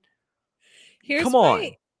something. Come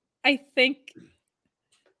on. I think.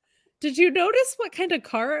 Did you notice what kind of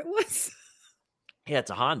car it was? Yeah,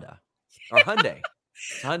 it's a Honda or Hyundai.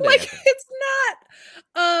 It's Hyundai. Like, it's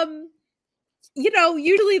not.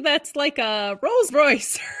 Usually that's like a Rolls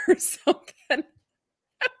Royce or something. I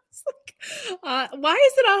was like, Why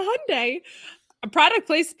is it a Hyundai? A product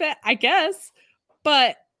placement, I guess.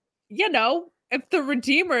 But, if the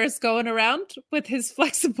Redeemer is going around with his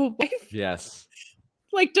flexible wife, Yes.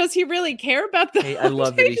 like, does he really care about the Hey, I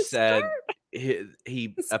love that he Hyundai said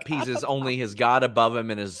he appeases only his God above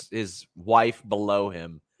him and his wife below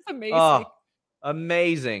him. It's amazing. Oh,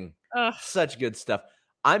 amazing. Ugh. Such good stuff.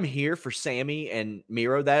 I'm here for Sammy and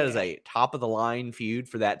Miro. That is a top of the line feud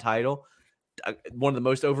for that title. One of the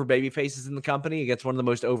most over baby faces in the company against one of the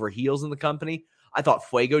most over heels in the company. I thought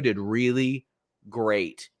Fuego did really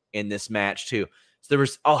great in this match too. So there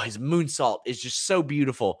was, his moonsault is just so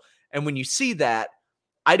beautiful. And when you see that,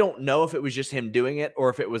 I don't know if it was just him doing it or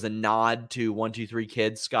if it was a nod to 1, 2, 3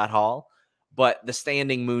 Kids, Scott Hall, but the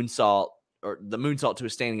standing moonsault or the moonsault to a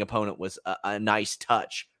standing opponent was a nice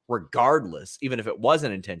touch, regardless, even if it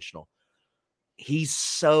wasn't intentional. He's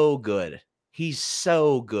so good. He's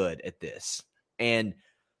so good at this. And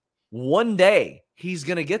one day he's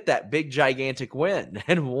going to get that big, gigantic win.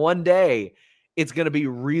 And one day it's going to be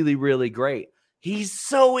really, really great. He's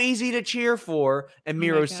so easy to cheer for. And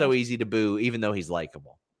Miro's so easy to boo, even though he's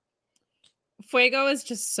likable. Fuego is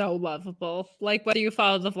just so lovable, like whether you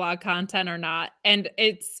follow the vlog content or not. And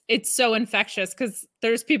it's so infectious because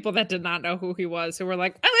there's people that did not know who he was who were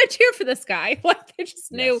like, I'm going to cheer for this guy. Like they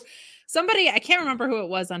just knew. Somebody, I can't remember who it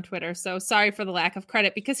was on Twitter, so sorry for the lack of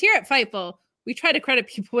credit, because here at Fightful, we try to credit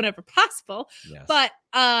people whenever possible. Yes. But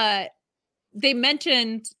they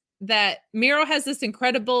mentioned that Miro has this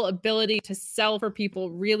incredible ability to sell for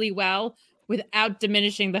people really well without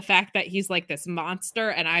diminishing the fact that he's like this monster.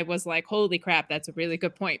 And I was like, holy crap, that's a really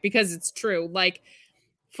good point, because it's true. Like,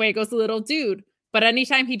 Fuego's a little dude, but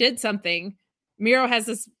anytime he did something, Miro has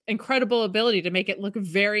this incredible ability to make it look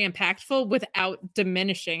very impactful without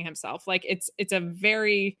diminishing himself. Like it's a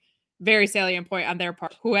very, very salient point on their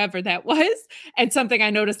part, whoever that was. And something I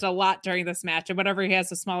noticed a lot during this match. And whenever he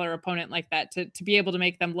has a smaller opponent like that, to be able to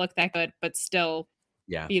make them look that good, but still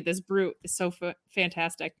be this brute is so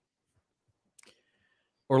fantastic.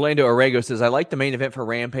 Orlando Orrego says, I like the main event for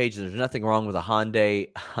Rampage. There's nothing wrong with a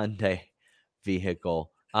Hyundai vehicle.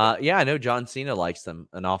 Yeah, I know John Cena likes them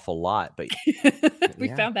an awful lot, but we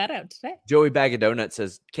found that out today. Joey Bag of Donuts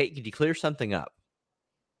says, Kate, could you clear something up?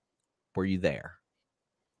 Were you there?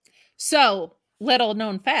 So, little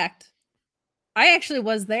known fact, I actually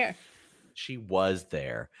was there. She was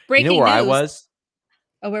there. Breaking you know where news. I was?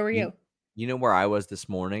 Oh, where were you? You know where I was this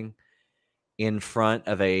morning? In front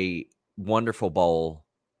of a wonderful bowl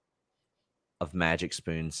of Magic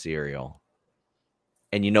Spoon cereal.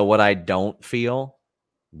 And you know what I don't feel?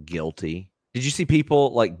 Guilty. Did you see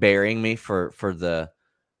people like burying me for the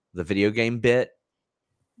video game bit?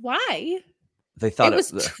 Why? They thought it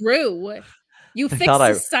was true. You fixed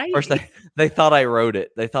society. First, they thought I wrote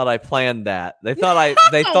it. They thought I planned that. They thought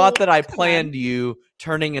they thought that I planned you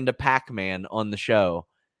turning into Pac-Man on the show,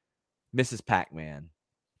 Mrs. Pac-Man.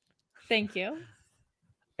 Thank you.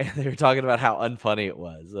 And they were talking about how unfunny it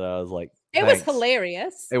was. I was like, it was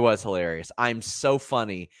hilarious. It was hilarious. I'm so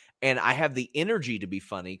funny. And I have the energy to be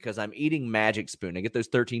funny because I'm eating Magic Spoon. I get those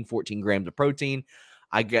 13, 14 grams of protein.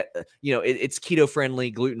 I get, it's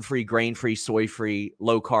keto-friendly, gluten-free, grain-free, soy-free,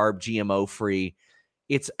 low-carb, GMO-free.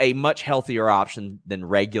 It's a much healthier option than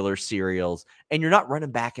regular cereals. And you're not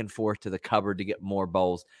running back and forth to the cupboard to get more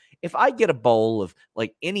bowls. If I get a bowl of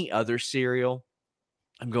like any other cereal,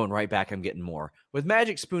 I'm going right back. I'm getting more. With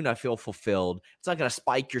Magic Spoon, I feel fulfilled. It's not going to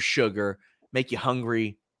spike your sugar, make you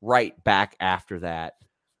hungry right back after that.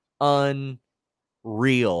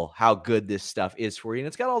 Unreal how good this stuff is for you. And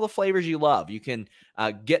it's got all the flavors you love. You can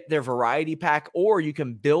get their variety pack, or you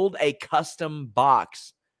can build a custom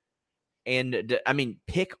box and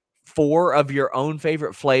pick 4 of your own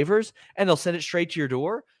favorite flavors and they'll send it straight to your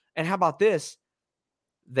door. And how about this?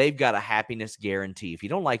 They've got a happiness guarantee. If you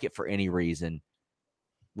don't like it for any reason,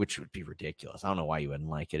 which would be ridiculous, I don't know why you wouldn't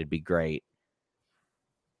like it. It'd be great.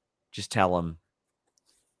 Just tell them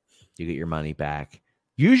you get your money back.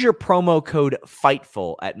 Use your promo code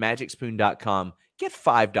FIGHTFUL at MagicSpoon.com. Get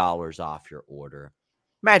 $5 off your order.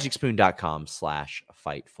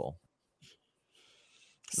 MagicSpoon.com/Fightful.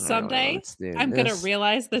 Someday, I'm going to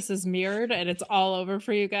realize this is mirrored and it's all over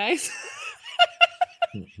for you guys.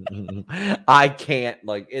 I can't.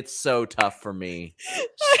 It's so tough for me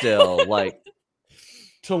still.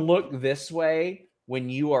 To look this way when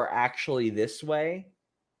you are actually this way,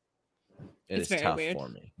 it's tough weird for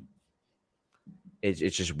me. It's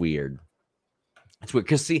just weird. It's weird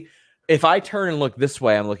because see, if I turn and look this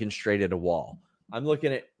way, I'm looking straight at a wall. I'm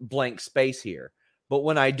looking at blank space here. But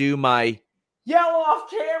when I do my yell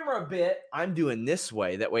off camera bit, I'm doing this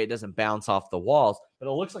way. That way it doesn't bounce off the walls. But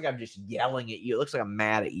it looks like I'm just yelling at you. It looks like I'm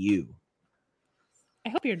mad at you. I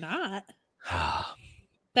hope you're not.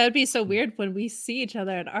 That would be so weird when we see each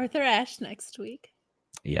other at Arthur Ashe next week.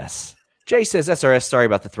 Yes. Jay says, SRS, sorry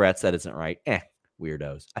about the threats. That isn't right.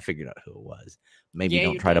 Weirdos. I figured out who it was. Maybe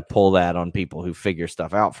don't try to pull that on people who figure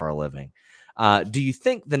stuff out for a living. Do you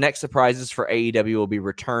think the next surprises for AEW will be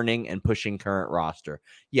returning and pushing current roster?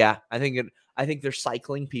 Yeah, I think they're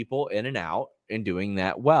cycling people in and out and doing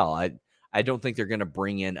that well. I don't think they're going to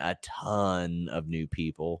bring in a ton of new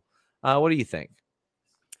people. What do you think?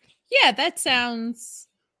 Yeah, that sounds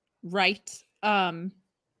right.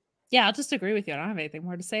 Yeah, I'll just agree with you. I don't have anything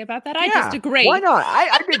more to say about that. I just agree. Why not?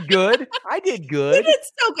 I did good. I did good. You did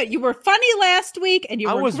so good. You were funny last week, and you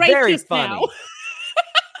were great very just funny.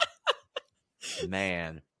 Now.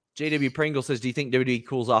 Man. JW Pringle says, do you think WWE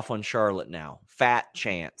cools off on Charlotte now? Fat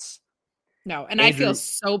chance. No, and Andrew, I feel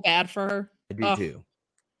so bad for her. I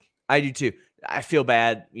do too. I feel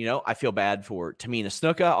bad. I feel bad for Tamina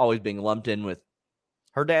Snuka always being lumped in with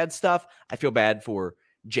her dad's stuff. I feel bad for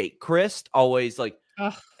Jake Christ, always like,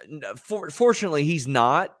 fortunately, he's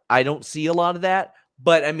not. I don't see a lot of that.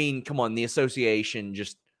 But, I mean, come on, the association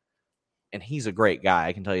and he's a great guy.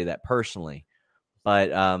 I can tell you that personally. But,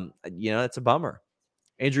 it's a bummer.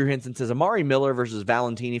 Andrew Henson says, Amari Miller versus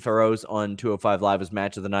Valentini Feroz on 205 Live was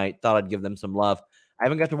match of the night. Thought I'd give them some love. I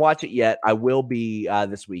haven't got to watch it yet. I will be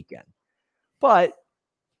this weekend. But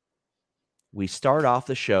we start off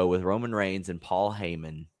the show with Roman Reigns and Paul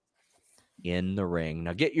Heyman in the ring.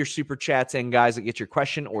 Now get your super chats in, guys, that get your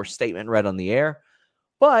question or statement read on the air.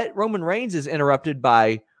 But Roman Reigns is interrupted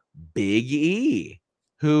by Big E,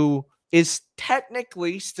 who is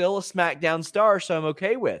technically still a SmackDown star, so I'm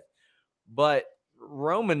okay with. But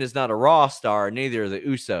Roman is not a Raw star, neither are the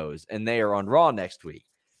Usos, and they are on Raw next week.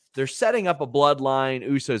 They're setting up a Bloodline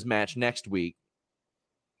Usos match next week,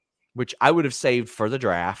 which I would have saved for the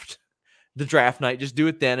draft. The draft night, just do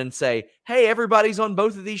it then and say, hey, everybody's on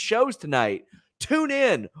both of these shows tonight. Tune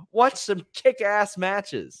in, watch some kick-ass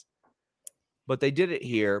matches. But they did it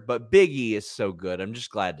here, but Big E is so good. I'm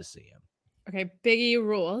just glad to see him. Okay, Big E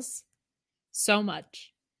rules so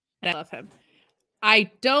much. I love him.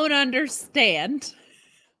 I don't understand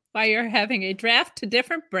why you're having a draft to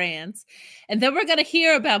different brands, and then we're going to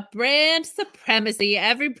hear about brand supremacy,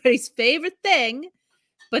 everybody's favorite thing.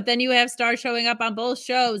 But then you have stars showing up on both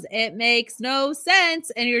shows. It makes no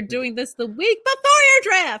sense. And you're doing this the week before your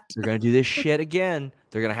draft. They're going to do this shit again.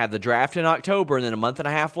 They're going to have the draft in October, and then a month and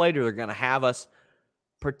a half later, they're going to have us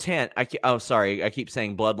pretend. I keep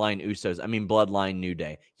saying Bloodline Usos. I mean Bloodline New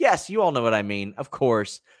Day. Yes, you all know what I mean. Of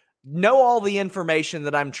course. Know all the information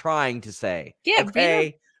that I'm trying to say. Yeah,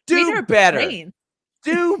 okay? Do better.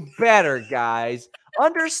 Do better, guys.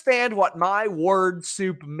 Understand what my word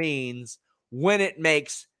soup means when it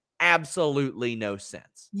makes absolutely no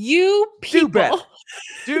sense. You people. Do better.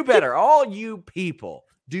 Do better. All you people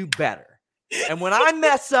do better. And when I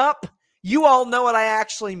mess up, you all know what I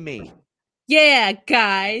actually mean. Yeah,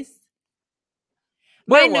 guys.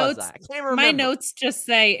 Where was I? I can't remember. My notes just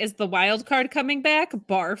say, is the wild card coming back?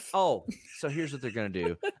 Barf. Oh, so here's what they're going to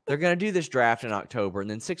do. They're going to do this draft in October, and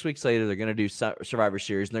then 6 weeks later, they're going to do Survivor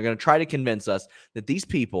Series, and they're going to try to convince us that these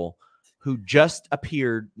people who just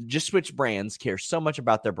switched brands, care so much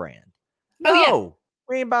about their brand. No,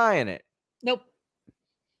 we ain't buying it. Nope.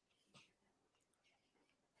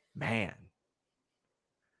 Man.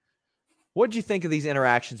 What'd you think of these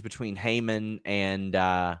interactions between Heyman and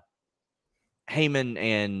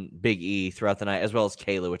Big E throughout the night, as well as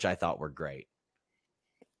Kayla, which I thought were great?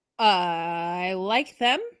 I like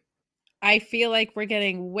them. I feel like we're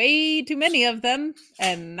getting way too many of them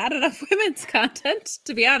and not enough women's content,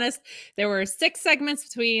 to be honest. There were 6 segments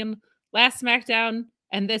between last SmackDown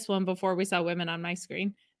and this one before we saw women on my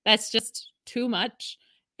screen. That's just too much.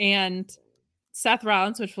 And Seth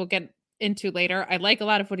Rollins, which we'll get into later, I like a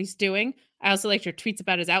lot of what he's doing. I also liked your tweets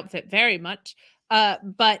about his outfit very much.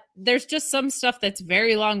 But there's just some stuff that's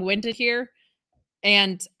very long-winded here.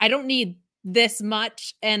 And I don't need this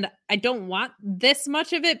much, and I don't want this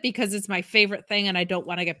much of it because it's my favorite thing and I don't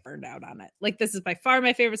want to get burned out on it. Like, this is by far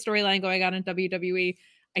my favorite storyline going on in WWE.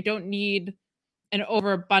 I don't need an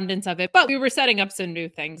overabundance of it, but we were setting up some new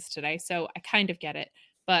things today, so I kind of get it.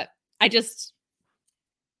 But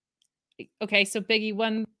okay, so Big E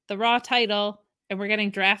won the Raw title and we're getting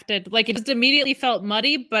drafted. Like, it just immediately felt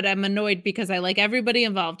muddy, but I'm annoyed because I like everybody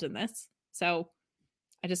involved in this. So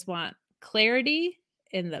I just want clarity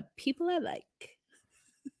in the people I like.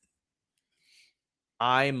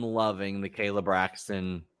 I'm loving the Kayla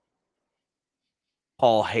Braxton,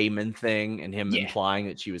 Paul Heyman thing and him implying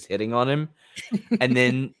that she was hitting on him. And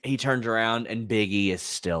then he turns around and Big E is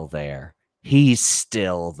still there. He's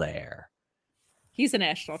still there. He's a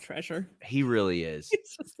national treasure. He really is.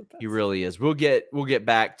 He's just the best. He really is. We'll get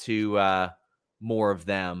back to more of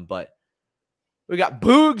them, but we got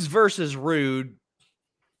Boogs versus Rude.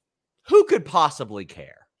 Who could possibly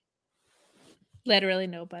care? Literally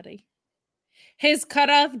nobody. His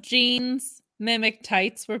cutoff jeans mimic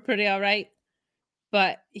tights were pretty all right,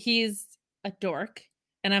 but he's a dork.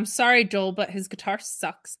 And I'm sorry, Joel, but his guitar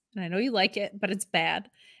sucks. And I know you like it, but it's bad.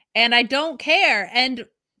 And I don't care. And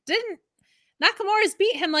didn't Nakamura's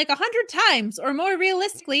beat him like 100 times, or more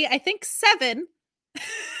realistically, I think 7.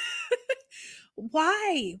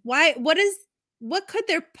 Why? What could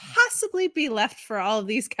there possibly be left for all of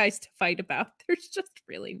these guys to fight about? There's just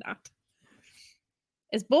really not.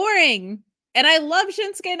 It's boring. And I love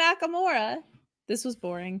Shinsuke Nakamura. This was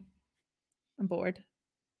boring. I'm bored.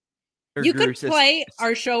 You could play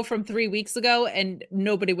our show from 3 weeks ago and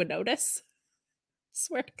nobody would notice.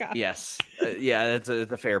 Swear to God. Yes. Yeah, that's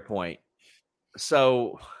a fair point.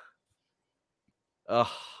 So,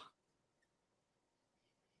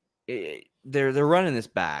 they're running this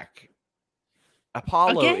back.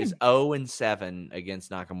 Apollo Again. is 0-7 against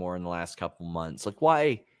Nakamura in the last couple months. Like,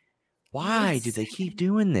 why do they keep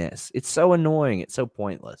doing this? It's so annoying. It's so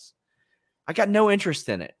pointless. I got no interest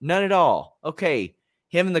in it. None at all. Okay.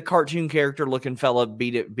 Him and the cartoon character looking fella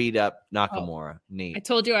beat up Nakamura. Neat. I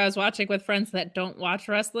told you I was watching with friends that don't watch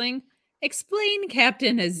wrestling. Explain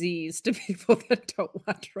Captain Aziz to people that don't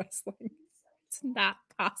watch wrestling. It's not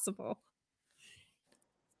possible.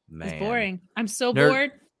 Man. It's boring. I'm so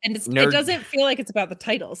bored. And it doesn't feel like it's about the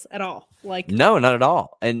titles at all. Like, no, not at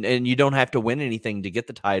all. And you don't have to win anything to get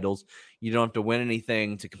the titles. You don't have to win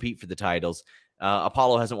anything to compete for the titles.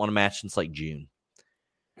 Apollo hasn't won a match since like June.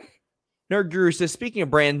 Nerd Guru says, speaking of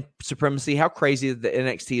brand supremacy, how crazy that the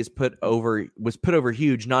NXT was put over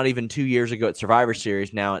huge not even 2 years ago at Survivor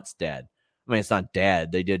Series. Now it's dead. I mean, it's not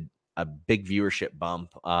dead. They did a big viewership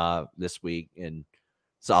bump this week, and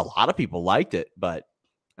so a lot of people liked it, but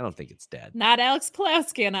I don't think it's dead. Not Alex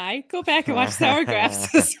Pulaski and I. Go back and watch Sour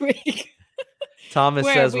Graphs this week. Thomas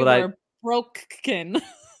says, broken.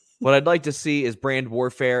 What I'd like to see is brand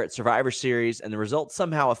warfare at Survivor Series, and the results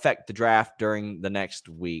somehow affect the draft during the next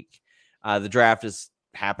week. The draft is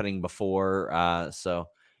happening before, so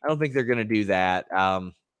I don't think they're going to do that.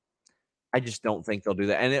 I just don't think they'll do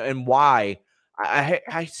that. And why?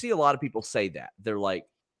 I see a lot of people say that. They're like,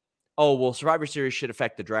 oh, well, Survivor Series should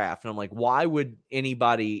affect the draft. And I'm like, why would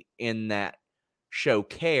anybody in that show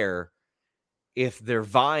care if they're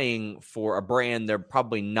vying for a brand they're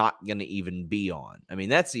probably not going to even be on? I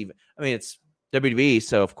mean, it's WWE,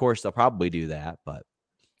 so of course they'll probably do that, but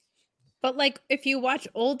like, if you watch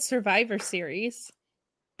old Survivor Series,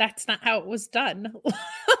 that's not how it was done.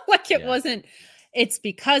 Wasn't. It's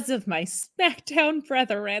because of my Smackdown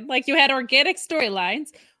brethren. Like, you had organic storylines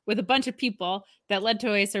with a bunch of people that led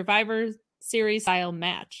to a Survivor Series style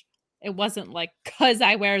match. It wasn't like, because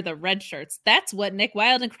I wear the red shirts. That's what Nick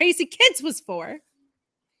Wilde and Crazy Kids was for.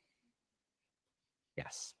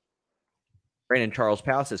 Yes. Brandon Charles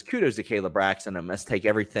Powell says, kudos to Kayla Braxton. I must take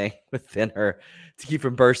everything within her to keep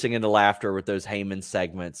from bursting into laughter with those Heyman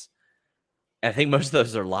segments. I think most of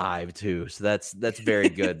those are live too. So that's very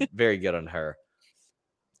good. Very good on her.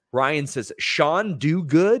 Ryan says, Sean do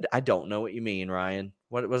good? I don't know what you mean, Ryan.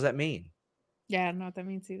 What does that mean? Yeah, I don't know what that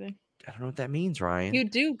means either. I don't know what that means, Ryan. You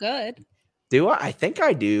do good. Do I? I think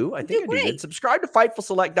I do. I think I do good. Subscribe to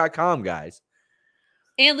FightfulSelect.com, guys.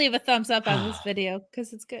 And leave a thumbs up on this video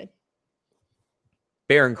because it's good.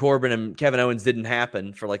 Baron Corbin and Kevin Owens didn't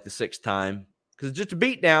happen for like the 6th time because it's just a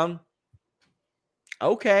beatdown.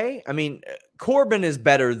 Okay. I mean, Corbin is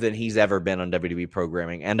better than he's ever been on WWE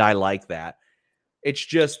programming, and I like that. It's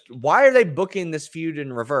just, why are they booking this feud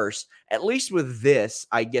in reverse? At least with this,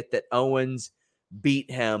 I get that Owens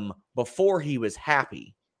beat him before he was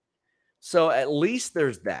happy. So at least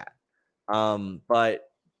there's that. But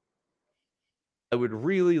I would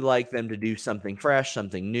really like them to do something fresh,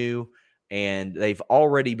 something new. And they've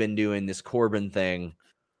already been doing this Corbin thing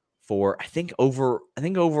for, I think over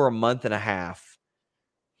a month and a half.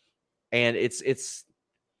 And it's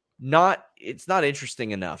not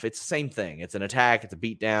interesting enough. It's the same thing. It's an attack. It's a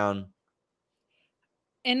beatdown.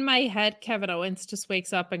 In my head, Kevin Owens just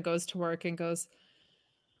wakes up and goes to work and goes,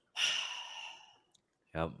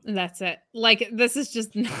 yep. And that's it. Like, this is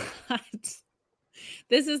just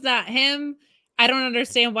this is not him. I don't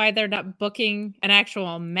understand why they're not booking an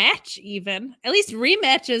actual match even. At least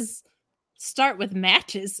rematches start with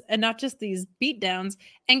matches and not just these beatdowns.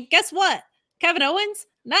 And guess what? Kevin Owens,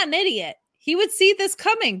 not an idiot. He would see this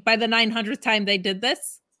coming by the 900th time they did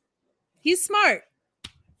this. He's smart.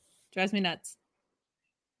 Drives me nuts.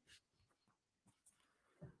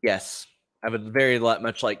 Yes. I would very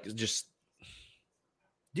much like just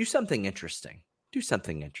do something interesting.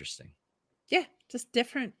 Yeah, just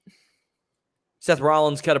different. Seth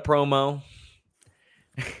Rollins cut a promo.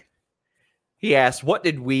 He asked, "What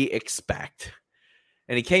did we expect?"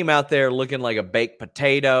 And he came out there looking like a baked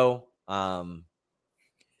potato.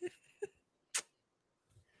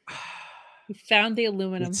 He found the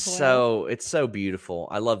aluminum foil. It's so beautiful.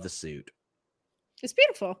 I love the suit. It's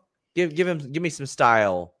beautiful. Give me some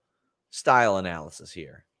style analysis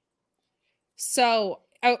here. So,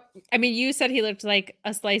 I mean, you said he looked like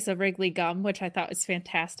a slice of Wrigley gum, which I thought was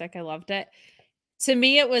fantastic. I loved it. To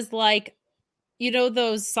me, it was like, you know,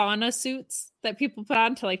 those sauna suits that people put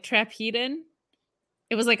on to like trap heat in.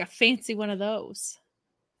 It was like a fancy one of those.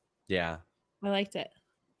 Yeah. I liked it.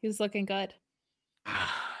 He was looking good.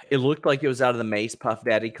 It looked like it was out of the Mace Puff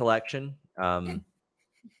Daddy collection. I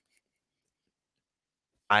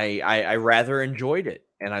rather enjoyed it,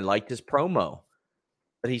 and I liked his promo.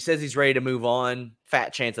 But he says he's ready to move on.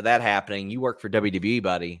 Fat chance of that happening. You work for WWE,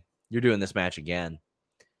 buddy. You're doing this match again.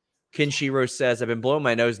 Ken Shiro says, I've been blowing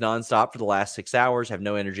my nose nonstop for the last 6 hours. Have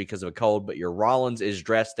no energy because of a cold, but your Rollins is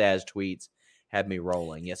dressed as tweets had me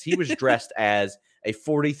rolling. Yes, he was dressed as a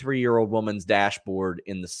 43-year-old woman's dashboard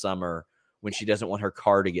in the summer when she doesn't want her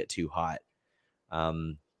car to get too hot.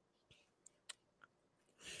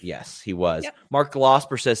 Yes, he was. Yep. Mark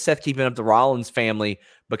Glosper says, Seth keeping up the Rollins family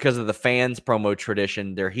because of the fans promo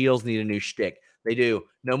tradition. Their heels need a new shtick. They do.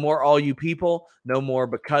 No more all you people. No more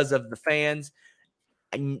because of the fans.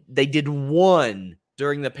 And they did one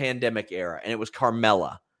during the pandemic era, and it was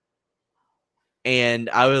Carmella. And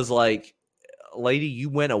I was like, lady, you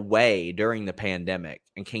went away during the pandemic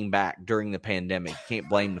and came back during the pandemic. You can't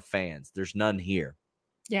blame the fans. There's none here.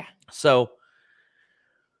 Yeah. So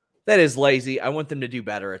that is lazy. I want them to do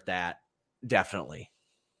better at that. Definitely.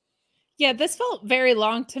 Yeah, this felt very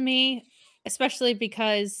long to me, especially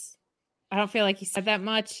because I don't feel like he said that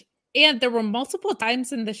much. And there were multiple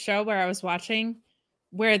times in the show where I was watching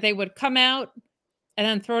where they would come out and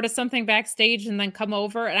then throw to something backstage and then come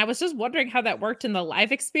over. And I was just wondering how that worked in the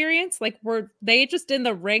live experience. Like, were they just in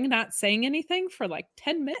the ring not saying anything for like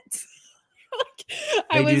 10 minutes?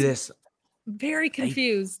 They do this. Very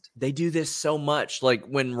confused. They do this so much. Like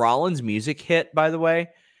when Rollins' music hit, by the way,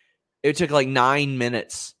 it took like 9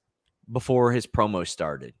 minutes before his promo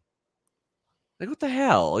started. Like, what the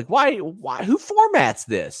hell? Like, why? Who formats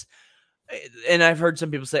this? And I've heard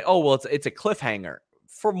some people say, oh, well, it's a cliffhanger.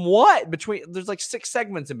 From what? There's like 6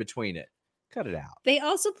 segments in between it. Cut it out. They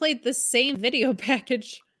also played the same video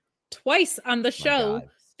package twice on the show.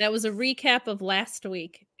 That was a recap of last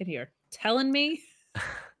week. And you're telling me?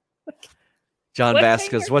 John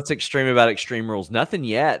Vasquez, what's extreme about Extreme Rules? Nothing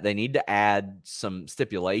yet. They need to add some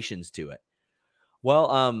stipulations to it.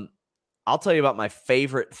 Well, I'll tell you about my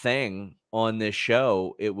favorite thing on this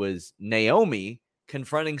show. It was Naomi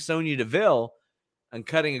confronting Sonya Deville and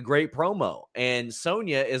cutting a great promo. And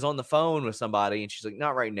Sonya is on the phone with somebody, and she's like,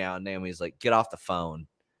 not right now. And Naomi's like, get off the phone.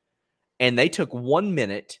 And they took 1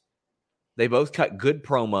 minute. They both cut good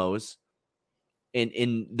promos. And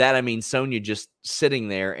in that, I mean, Sonya just sitting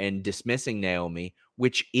there and dismissing Naomi,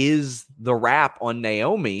 which is the rap on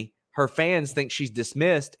Naomi. Her fans think she's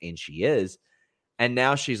dismissed, and she is. And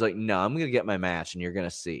now she's like, no, I'm going to get my match, and you're going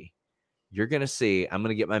to see. You're going to see. I'm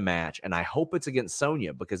going to get my match. And I hope it's against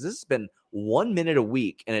Sonya, because this has been 1 minute a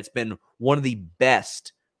week, and it's been one of the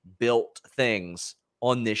best built things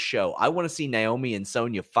on this show. I want to see Naomi and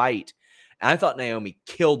Sonya fight. And I thought Naomi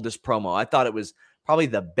killed this promo. I thought it was probably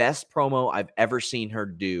the best promo I've ever seen her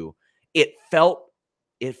do. It felt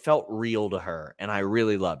real to her, and I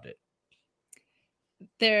really loved it.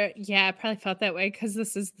 I probably felt that way because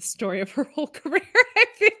this is the story of her whole career. I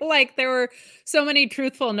feel like there were so many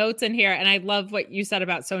truthful notes in here, and I love what you said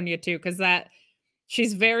about Sonya too, because that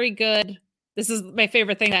she's very good. This is my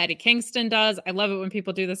favorite thing that Eddie Kingston does. I love it when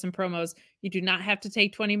people do this in promos. You do not have to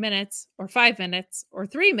take 20 minutes or 5 minutes or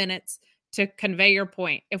 3 minutes to convey your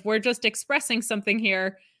point. If we're just expressing something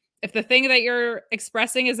here, if the thing that you're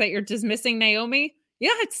expressing is that you're dismissing Naomi, you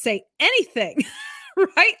don't have to say anything.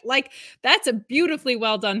 Right? Like, that's a beautifully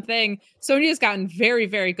well done thing. Sonya's gotten very,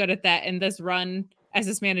 very good at that in this run as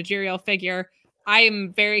this managerial figure. I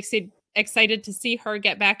am very excited to see her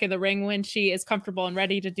get back in the ring when she is comfortable and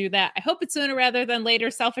ready to do that. I hope it's sooner rather than later.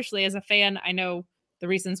 Selfishly, as a fan, I know the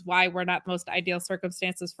reasons why we're not most ideal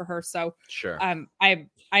circumstances for her. So sure.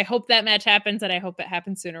 I hope that match happens, and I hope it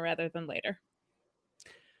happens sooner rather than later.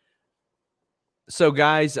 So,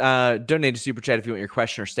 guys, donate a super chat if you want your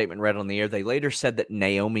question or statement read on the air. They later said that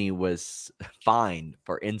Naomi was fined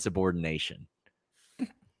for insubordination.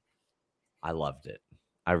 I loved it.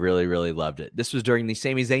 I really, really loved it. This was during the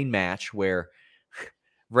Sami Zayn match where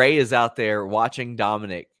Ray is out there watching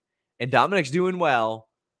Dominic, and Dominic's doing well,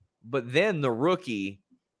 but then the rookie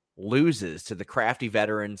loses to the crafty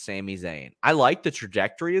veteran Sami Zayn. I like the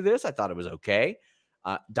trajectory of this. I thought it was okay.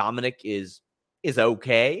 Dominic is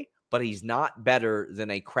okay, but he's not better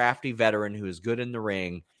than a crafty veteran who is good in the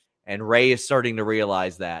ring, and Ray is starting to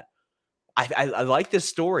realize that. I like this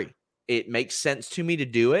story. It makes sense to me to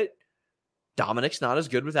do it. Dominic's not as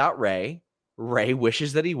good without Ray. Ray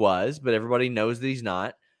wishes that he was, but everybody knows that he's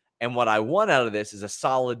not. And what I want out of this is a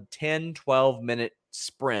solid 10, 12-minute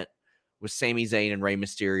sprint with Sami Zayn and Rey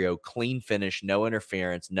Mysterio. Clean finish, no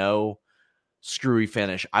interference, no screwy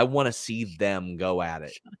finish. I want to see them go at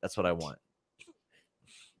it. That's what I want.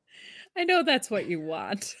 I know that's what you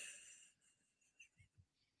want.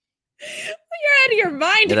 You're out of your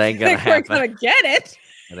mind. It ain't gonna happen. We're gonna get it.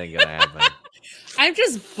 It ain't gonna happen. I'm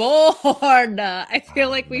just bored. I feel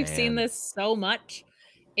like we've seen this so much,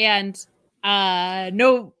 and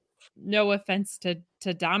no offense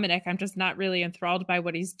to Dominic, I'm just not really enthralled by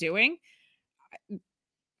what he's doing.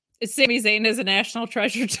 Sami Zayn is a national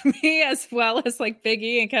treasure to me, as well as like Big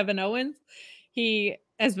E and Kevin Owens. He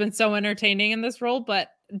has been so entertaining in this role, but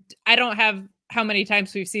I don't have how many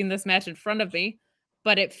times we've seen this match in front of me,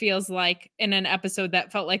 but it feels like in an episode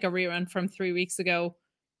that felt like a rerun from 3 weeks ago,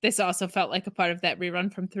 this also felt like a part of that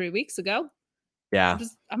rerun from 3 weeks ago. Yeah.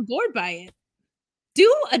 I'm bored by it.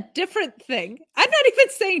 Do a different thing. I'm not even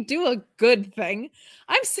saying do a good thing.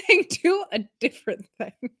 I'm saying do a different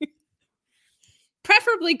thing.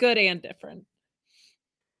 Preferably good and different.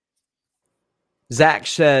 Zach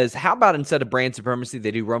says, how about instead of brand supremacy,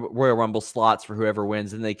 they do Royal Rumble slots for whoever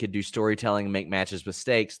wins, and they could do storytelling and make matches with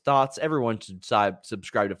stakes? Thoughts? Everyone should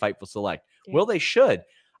subscribe to Fightful Select. Yeah. Well, they should.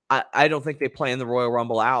 I don't think they plan the Royal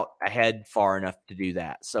Rumble out ahead far enough to do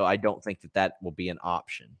that. So I don't think that will be an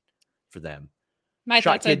option for them. My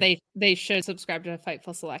thoughts are they should subscribe to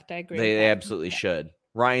Fightful Select. I agree. They absolutely should.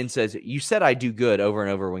 Ryan says, you said I do good over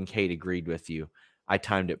and over when Kate agreed with you. I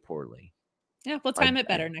timed it poorly. Yeah, we'll time it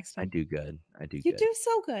better next time. I do good. You do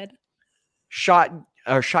so good. Shot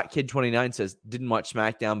Kid 29 says, didn't watch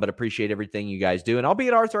SmackDown, but appreciate everything you guys do. And I'll be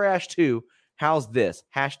at Arthur Ashe too. How's this?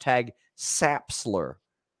 Hashtag Sapsler.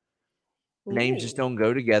 Ooh. Names just don't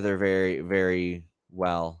go together very, very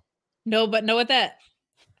well. No, but know what that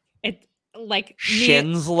it like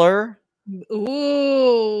Schindler.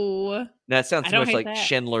 Ooh. That sounds too much like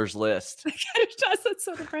Schindler's List. It does. That's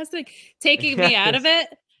so depressing. Taking me out of it.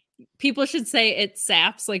 People should say it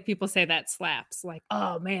saps. Like people say that slaps. Like,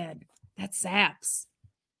 oh man, that saps.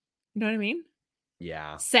 You know what I mean?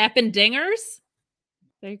 Yeah. Sap and dingers.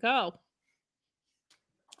 There you go.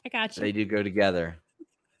 I got you. They do go together.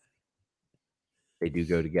 They do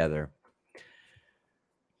go together.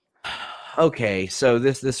 Okay, so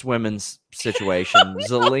this women's situation,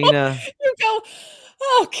 Zelina. You go,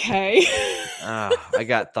 okay. I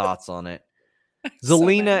got thoughts on it.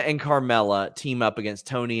 Zelina and Carmella team up against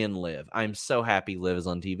Tony and Liv. I'm so happy Liv is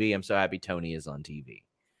on TV. I'm so happy Tony is on TV.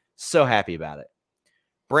 So happy about it.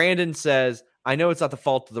 Brandon says, I know it's not the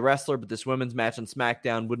fault of the wrestler, but this women's match on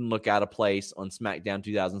SmackDown wouldn't look out of place on SmackDown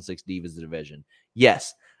 2006 Divas Division.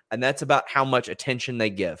 Yes, and that's about how much attention they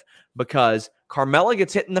give. Because Carmella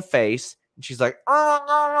gets hit in the face, and she's like,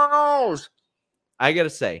 oh. I got to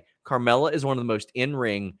say, Carmella is one of the most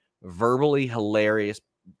in-ring, verbally hilarious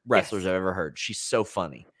wrestlers I've ever heard. She's so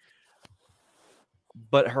funny.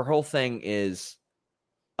 But her whole thing is,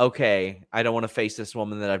 okay, I don't want to face this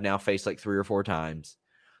woman that I've now faced like 3 or 4 times.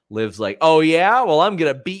 Liv's like, oh yeah? Well, I'm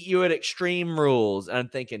going to beat you at Extreme Rules. And I'm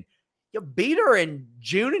thinking, you beat her in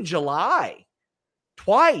June and July.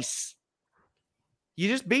 Twice. You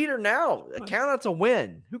just beat her now. Count out to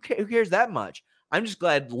win. Who cares that much? I'm just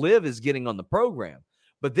glad Liv is getting on the program.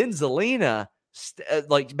 But then Zelina,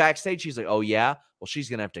 like backstage, she's like, oh yeah? Well, she's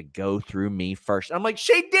going to have to go through me first. I'm like,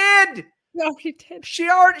 she did. No, she did. She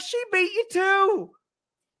beat you too.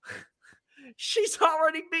 She's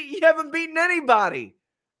already beat you. You haven't beaten anybody.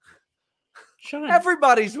 Sean.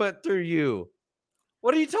 Everybody's went through you.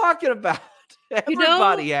 What are you talking about?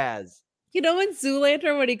 Everybody has. You know, in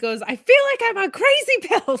Zoolander, when he goes, I feel like I'm on crazy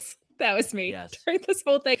pills. That was me during this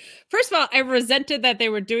whole thing. First of all, I resented that they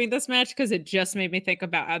were doing this match because it just made me think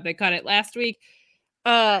about how they cut it last week.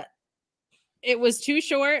 It was too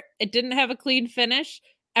short. It didn't have a clean finish.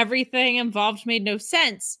 Everything involved made no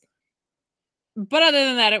sense. But other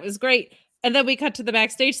than that, it was great. And then we cut to the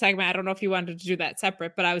backstage segment. I don't know if you wanted to do that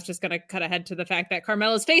separate, but I was just going to cut ahead to the fact that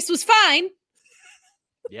Carmella's face was fine.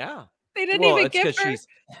 Yeah. They didn't even give her.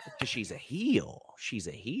 She's a heel. She's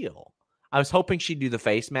a heel. I was hoping she'd do the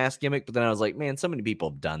face mask gimmick, but then I was like, man, so many people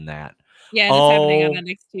have done that. Yeah, and it's happening on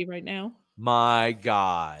NXT right now. My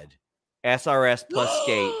God. SRS plus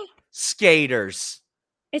skate. Skaters.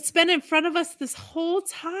 It's been in front of us this whole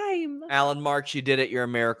time. Alan Marks, you did it. You're a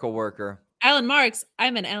miracle worker. Alan Marks,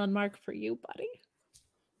 I'm an Alan Mark for you, buddy.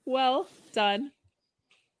 Well done.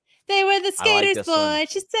 They were the skaters, boy.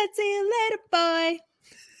 She said, see you later,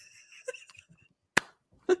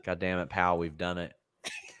 boy. God damn it, pal. We've done it.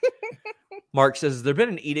 Mark says, has there been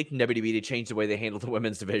an edict in WWE to change the way they handle the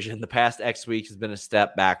women's division? The past X weeks has been a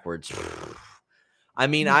step backwards. I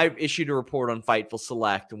mean, I issued a report on Fightful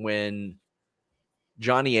Select when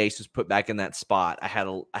Johnny Ace was put back in that spot. I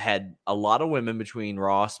had a lot of women between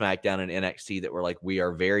Raw, SmackDown, and NXT that were like, we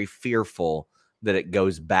are very fearful that it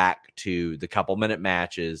goes back to the couple-minute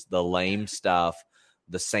matches, the lame stuff,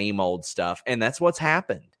 the same old stuff. And that's what's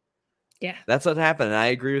happened. Yeah. That's what happened. And I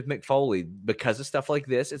agree with Mick Foley. Because of stuff like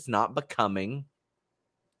this, it's not becoming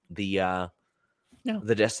the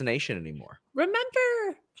destination anymore.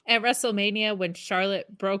 Remember at WrestleMania when Charlotte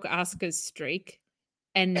broke Asuka's streak?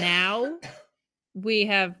 And now we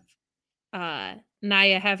have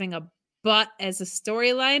Nia having a butt as a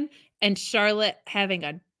storyline and Charlotte having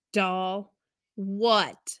a doll.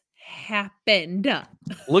 What happened?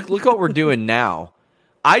 Look what we're doing now.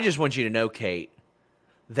 I just want you to know, Kate,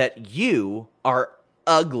 that you are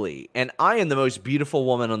ugly and I am the most beautiful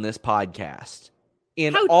woman on this podcast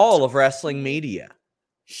in all of wrestling media.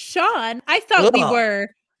 Sean, I thought we were.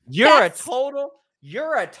 You're a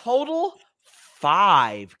total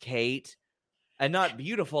 5, Kate. And not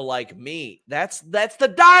beautiful like me. That's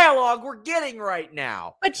the dialogue we're getting right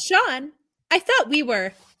now. But Sean, I thought we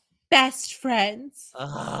were best friends.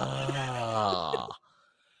 And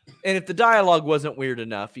if the dialogue wasn't weird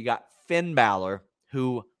enough, you got Finn Balor,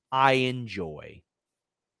 who I enjoy.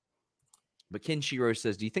 But Kenshiro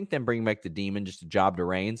says, do you think them bringing back the Demon, just a job to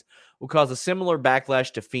Reigns, will cause a similar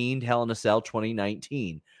backlash to Fiend Hell in a Cell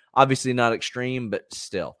 2019? Obviously not extreme, but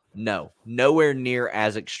still. No, nowhere near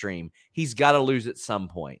as extreme. He's got to lose at some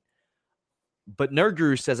point. But Nerd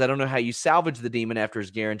Guru says, I don't know how you salvage the Demon after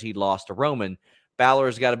his guaranteed loss to Roman.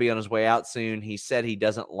 Balor's got to be on his way out soon. He said he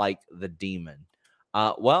doesn't like the Demon.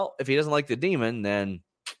 Well, if he doesn't like the Demon, then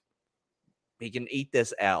he can eat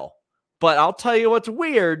this L. But I'll tell you what's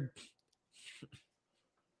weird.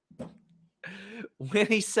 When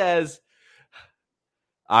he says,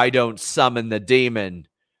 I don't summon the Demon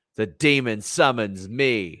summons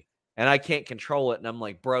me. And I can't control it. And I'm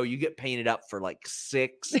like, bro, you get painted up for like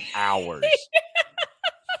 6 hours.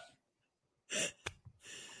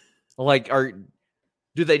 Like,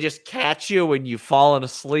 do they just catch you when you've fallen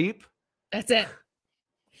asleep? That's it.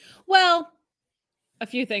 Well, a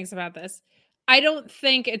few things about this. I don't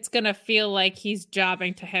think it's going to feel like he's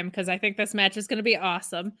jobbing to him because I think this match is going to be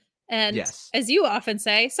awesome. And as you often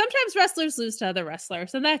say, sometimes wrestlers lose to other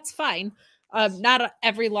wrestlers, and that's fine. Not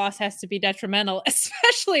every loss has to be detrimental,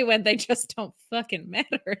 especially when they just don't fucking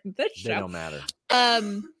matter in this show. They don't matter.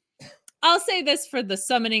 I'll say this for the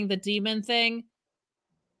summoning the demon thing.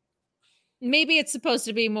 Maybe it's supposed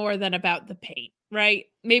to be more than about the paint, right?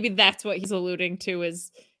 Maybe that's what he's alluding to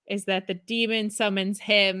is that the demon summons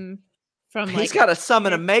him from he's got to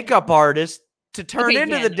summon a makeup artist to turn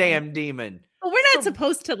into the damn demon. But we're not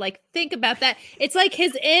supposed to think about that. It's like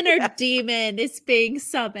his inner demon is being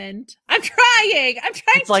summoned. I'm trying.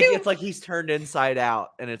 It's like he's turned inside out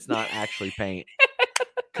and it's not actually paint.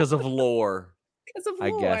 Because of lore.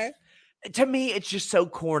 I guess. To me, it's just so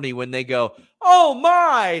corny when they go, oh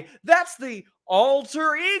my, that's the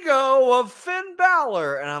alter ego of Finn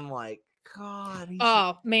Balor. And I'm like, God.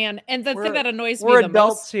 Oh, man. And the thing that annoys me the most. We're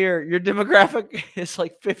adults here. Your demographic is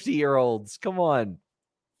like 50-year-olds. Come on.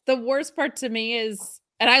 The worst part to me is,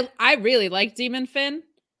 and I really like Demon Finn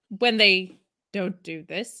when they don't do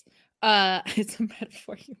this. It's a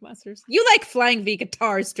metaphor, you monsters. You like flying V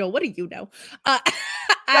guitars, Joel. What do you know?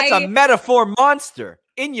 That's a metaphor monster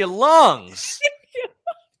in your lungs.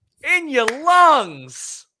 In your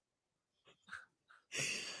lungs.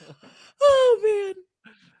 Oh, man.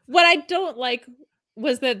 What I don't like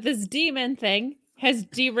was that this demon thing has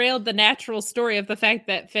derailed the natural story of the fact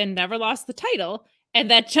that Finn never lost the title. And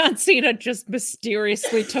that John Cena just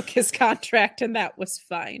mysteriously took his contract and that was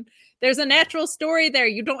fine. There's a natural story there.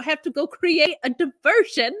 You don't have to go create a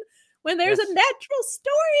diversion when there's a natural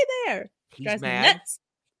story there. He's mad. Nuts.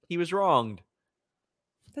 He was wronged.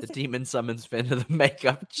 The demon summons Finn to the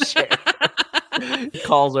makeup chair.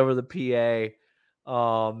 Calls over the PA.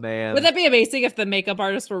 Oh, man. Would that be amazing if the makeup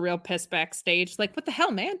artists were real pissed backstage? Like, what the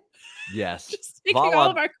hell, man? Yes. Just taking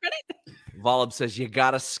all of our credit. Volib says, you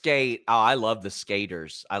gotta skate. Oh, I love the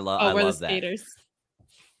skaters. I love the that. Skaters.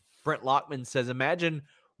 Brent Lockman says, imagine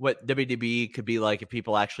what WWE could be like if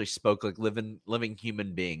people actually spoke like living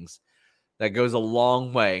human beings. That goes a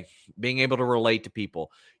long way, being able to relate to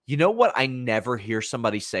people. You know what I never hear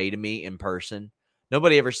somebody say to me in person?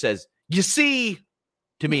 Nobody ever says, "You see,"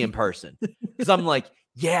 to me in person. Because I'm like,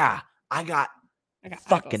 yeah, I got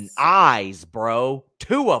fucking eyes, bro.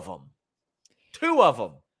 Two of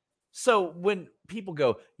them. So when people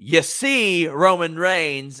go, "You see Roman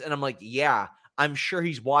Reigns," and I'm like, yeah, I'm sure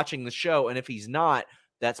he's watching the show. And if he's not,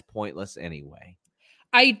 that's pointless anyway.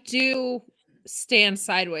 I do stand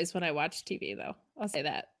sideways when I watch TV, though. I'll say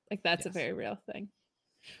that. Like, that's a very real thing.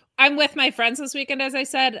 I'm with my friends this weekend, as I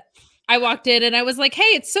said. I walked in and I was like, hey,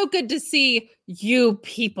 it's so good to see you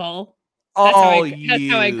people. That's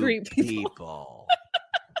how I greet people.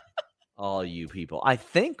 All you people. I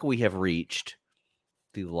think we have reached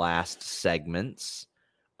the last segments.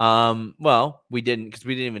 Well, we didn't, because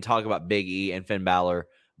we didn't even talk about Big E and Finn Balor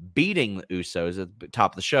beating the Usos at the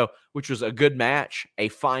top of the show, which was a good match, a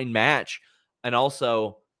fine match. And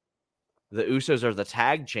also, the Usos are the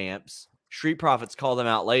tag champs. Street Profits call them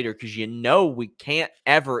out later because we can't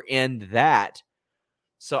ever end that.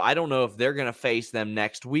 So I don't know if they're going to face them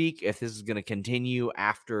next week, if this is going to continue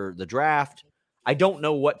after the draft. I don't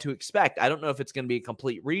know what to expect. I don't know if it's going to be a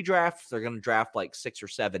complete redraft. If they're going to draft like 6 or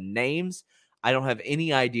 7 names. I don't have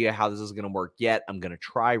any idea how this is going to work yet. I'm going to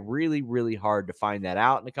try really, really hard to find that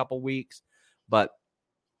out in a couple weeks. But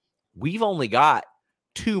we've only got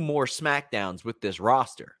 2 more Smackdowns with this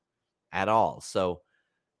roster at all. So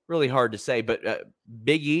really hard to say. But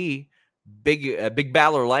Big E, Big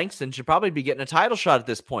Balor Langston should probably be getting a title shot at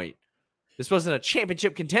this point. This wasn't a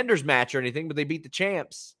championship contenders match or anything, but they beat the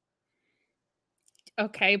champs.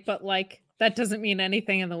 Okay, but like, that doesn't mean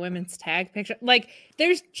anything in the women's tag picture. Like,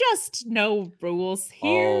 there's just no rules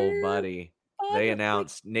here. Oh, buddy. They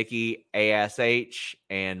announced Nikki ASH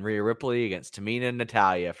and Rhea Ripley against Tamina and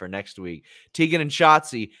Natalya for next week. Tegan and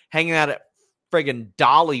Shotzi hanging out at friggin'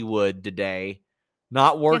 Dollywood today,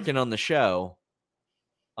 not working on the show.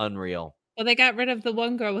 Unreal. Well, they got rid of the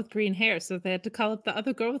one girl with green hair, so they had to call up the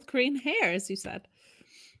other girl with green hair, as you said.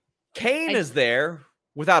 Kane is there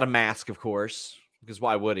without a mask, of course, because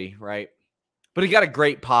why would he, right? But he got a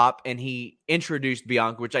great pop, and he introduced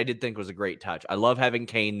Bianca, which I did think was a great touch. I love having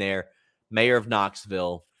Kane there, mayor of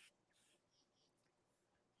Knoxville.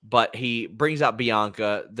 But he brings out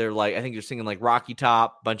Bianca. They're like, I think they're singing like Rocky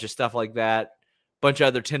Top, bunch of stuff like that. Bunch of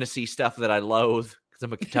other Tennessee stuff that I loathe because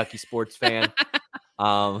I'm a Kentucky sports fan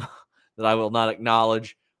that I will not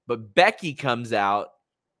acknowledge. But Becky comes out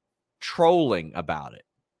trolling about it.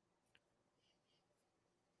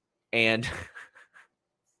 And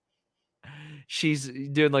she's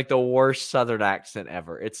doing like the worst Southern accent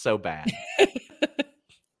ever. It's so bad.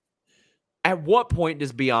 At what point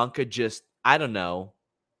does Bianca just, I don't know,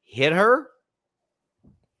 hit her?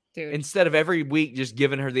 Dude. Instead of every week just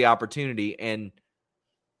giving her the opportunity. And,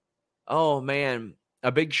 oh man,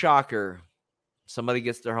 a big shocker. Somebody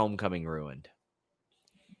gets their homecoming ruined.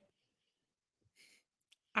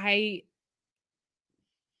 I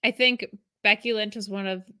think Becky Lynch is one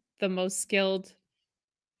of the most skilled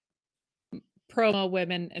promo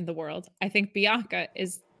women in the world. I think Bianca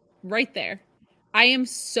is right there. I am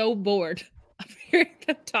so bored of hearing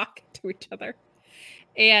them talk to each other.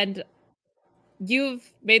 And you've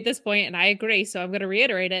made this point, and I agree, so I'm going to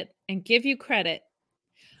reiterate it and give you credit.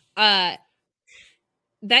 That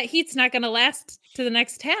heat's not going to last to the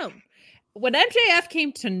next town. When MJF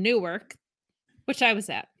came to Newark, which I was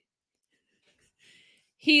at,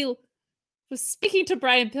 he was speaking to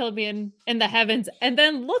Brian Pillman in the heavens and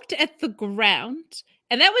then looked at the ground.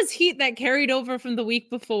 And that was heat that carried over from the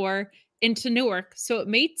week before into Newark. So it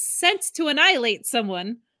made sense to annihilate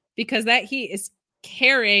someone because that heat is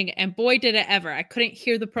carrying, and boy, did it ever. I couldn't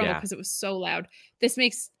hear the promo because it was so loud. This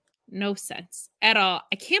makes no sense at all.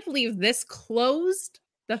 I can't believe this closed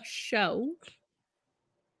the show.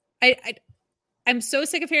 I'm so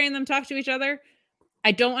sick of hearing them talk to each other.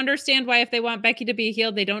 I don't understand why, if they want Becky to be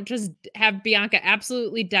healed, they don't just have Bianca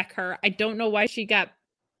absolutely deck her. I don't know why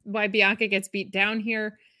Bianca gets beat down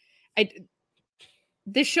here.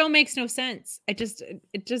 This show makes no sense. It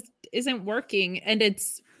just isn't working, and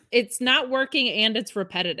it's not working, and it's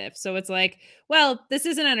repetitive. So it's like, well, this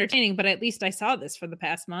isn't entertaining, but at least I saw this for the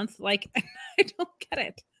past month. Like, I don't get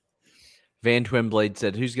it. Van Twinblade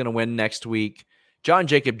said, who's going to win next week? John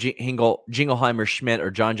Jacob Jingleheimer Schmidt or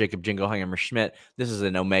John Jacob Jingleheimer Schmidt? This is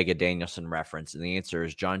an Omega Danielson reference, and the answer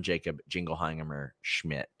is John Jacob Jingleheimer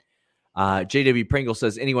Schmidt. JW Pringle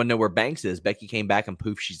says, anyone know where Banks is? Becky came back and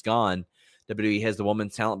poof, she's gone. WWE has the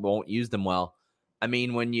woman's talent but won't use them well. I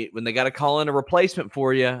mean, when they got to call in a replacement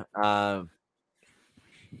for you,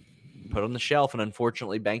 put on the shelf, and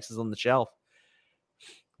unfortunately, Banks is on the shelf.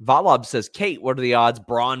 Valob says, Kate, what are the odds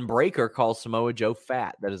Braun Breaker calls Samoa Joe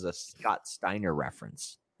fat? That is a Scott Steiner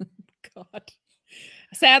reference. God.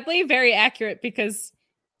 Sadly, very accurate because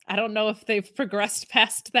I don't know if they've progressed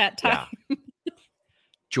past that time. Yeah.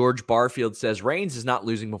 George Barfield says, Reigns is not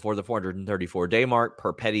losing before the 434-day mark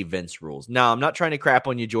per petty Vince rules. Now, I'm not trying to crap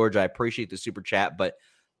on you, George. I appreciate the super chat, but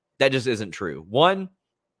that just isn't true. One,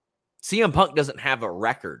 CM Punk doesn't have a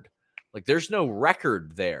record. Like, there's no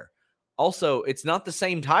record there. Also, it's not the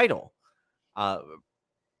same title.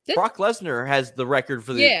 Brock Lesnar has the record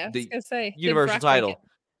for the Universal title.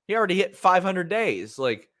 He already hit 500 days.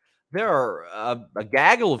 Like, there are a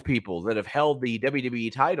gaggle of people that have held the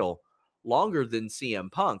WWE title longer than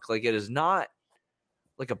CM Punk. Like, it is not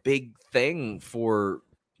like a big thing for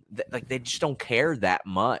like, they just don't care that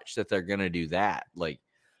much that they're gonna do that. Like,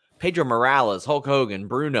 Pedro Morales, Hulk Hogan,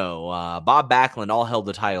 Bruno, Bob Backlund all held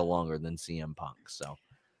the title longer than CM Punk. So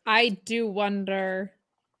I do wonder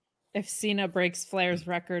if Cena breaks Flair's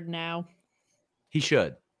record now. He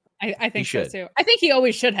should. I think so too. I think he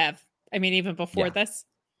always should have. I mean, even before this,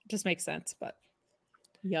 it just makes sense, but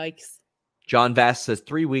yikes. John Vass says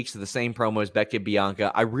 3 weeks of the same promo as Becky and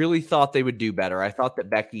Bianca. I really thought they would do better. I thought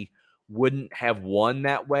that Becky wouldn't have won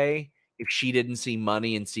that way if she didn't see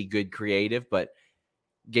money and see good creative, but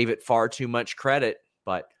gave it far too much credit.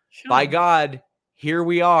 But by God, here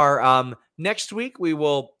we are. Next week, we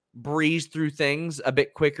will breeze through things a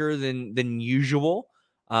bit quicker than usual,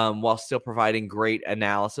 while still providing great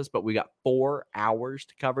analysis. But we got 4 hours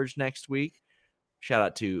to coverage next week. Shout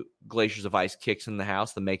out to Glaciers of Ice Kicks in the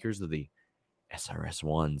house, the makers of the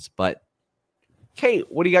SRS-1s. But, Kate,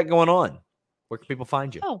 what do you got going on? Where can people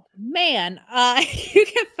find you? Oh, man. You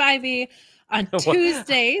can find me on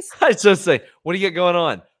Tuesdays. I was just say, what do you got going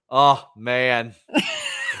on? Oh, man.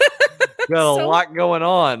 Got a lot going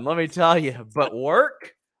on, let me tell you. But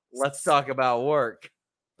work? Let's talk about work.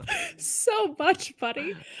 So much,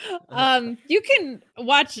 buddy. You can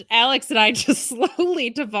watch Alex and I just slowly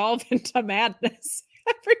devolve into madness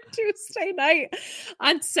every Tuesday night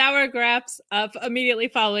on Sour Graps up immediately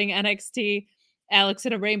following NXT. Alex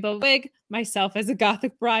in a rainbow wig, myself as a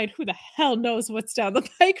gothic bride. Who the hell knows what's down the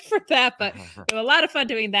pike for that? But we have a lot of fun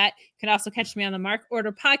doing that. You can also catch me on the Mark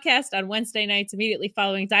Order podcast on Wednesday nights immediately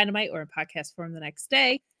following Dynamite, or in podcast form the next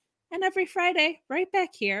day. And every Friday, right back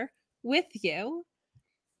here with you.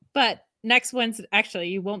 But next Wednesday, actually,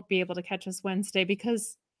 you won't be able to catch us Wednesday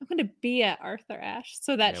because I'm going to be at Arthur Ashe.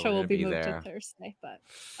 So that show will be moved to Thursday. But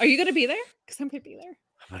are you going to be there? Because I'm going to be there.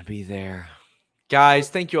 I'm going to be there. Guys,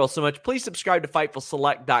 thank you all so much. Please subscribe to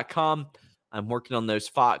FightfulSelect.com. I'm working on those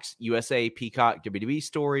Fox, USA, Peacock, WWE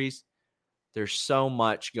stories. There's so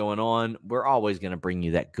much going on. We're always going to bring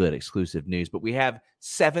you that good exclusive news, but we have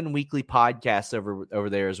 7 weekly podcasts over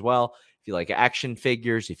there as well. If you like action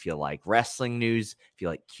figures, if you like wrestling news, if you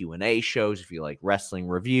like Q&A shows, if you like wrestling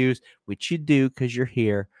reviews, which you do because you're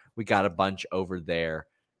here, we got a bunch over there.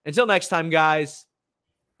 Until next time, guys,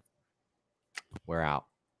 we're out.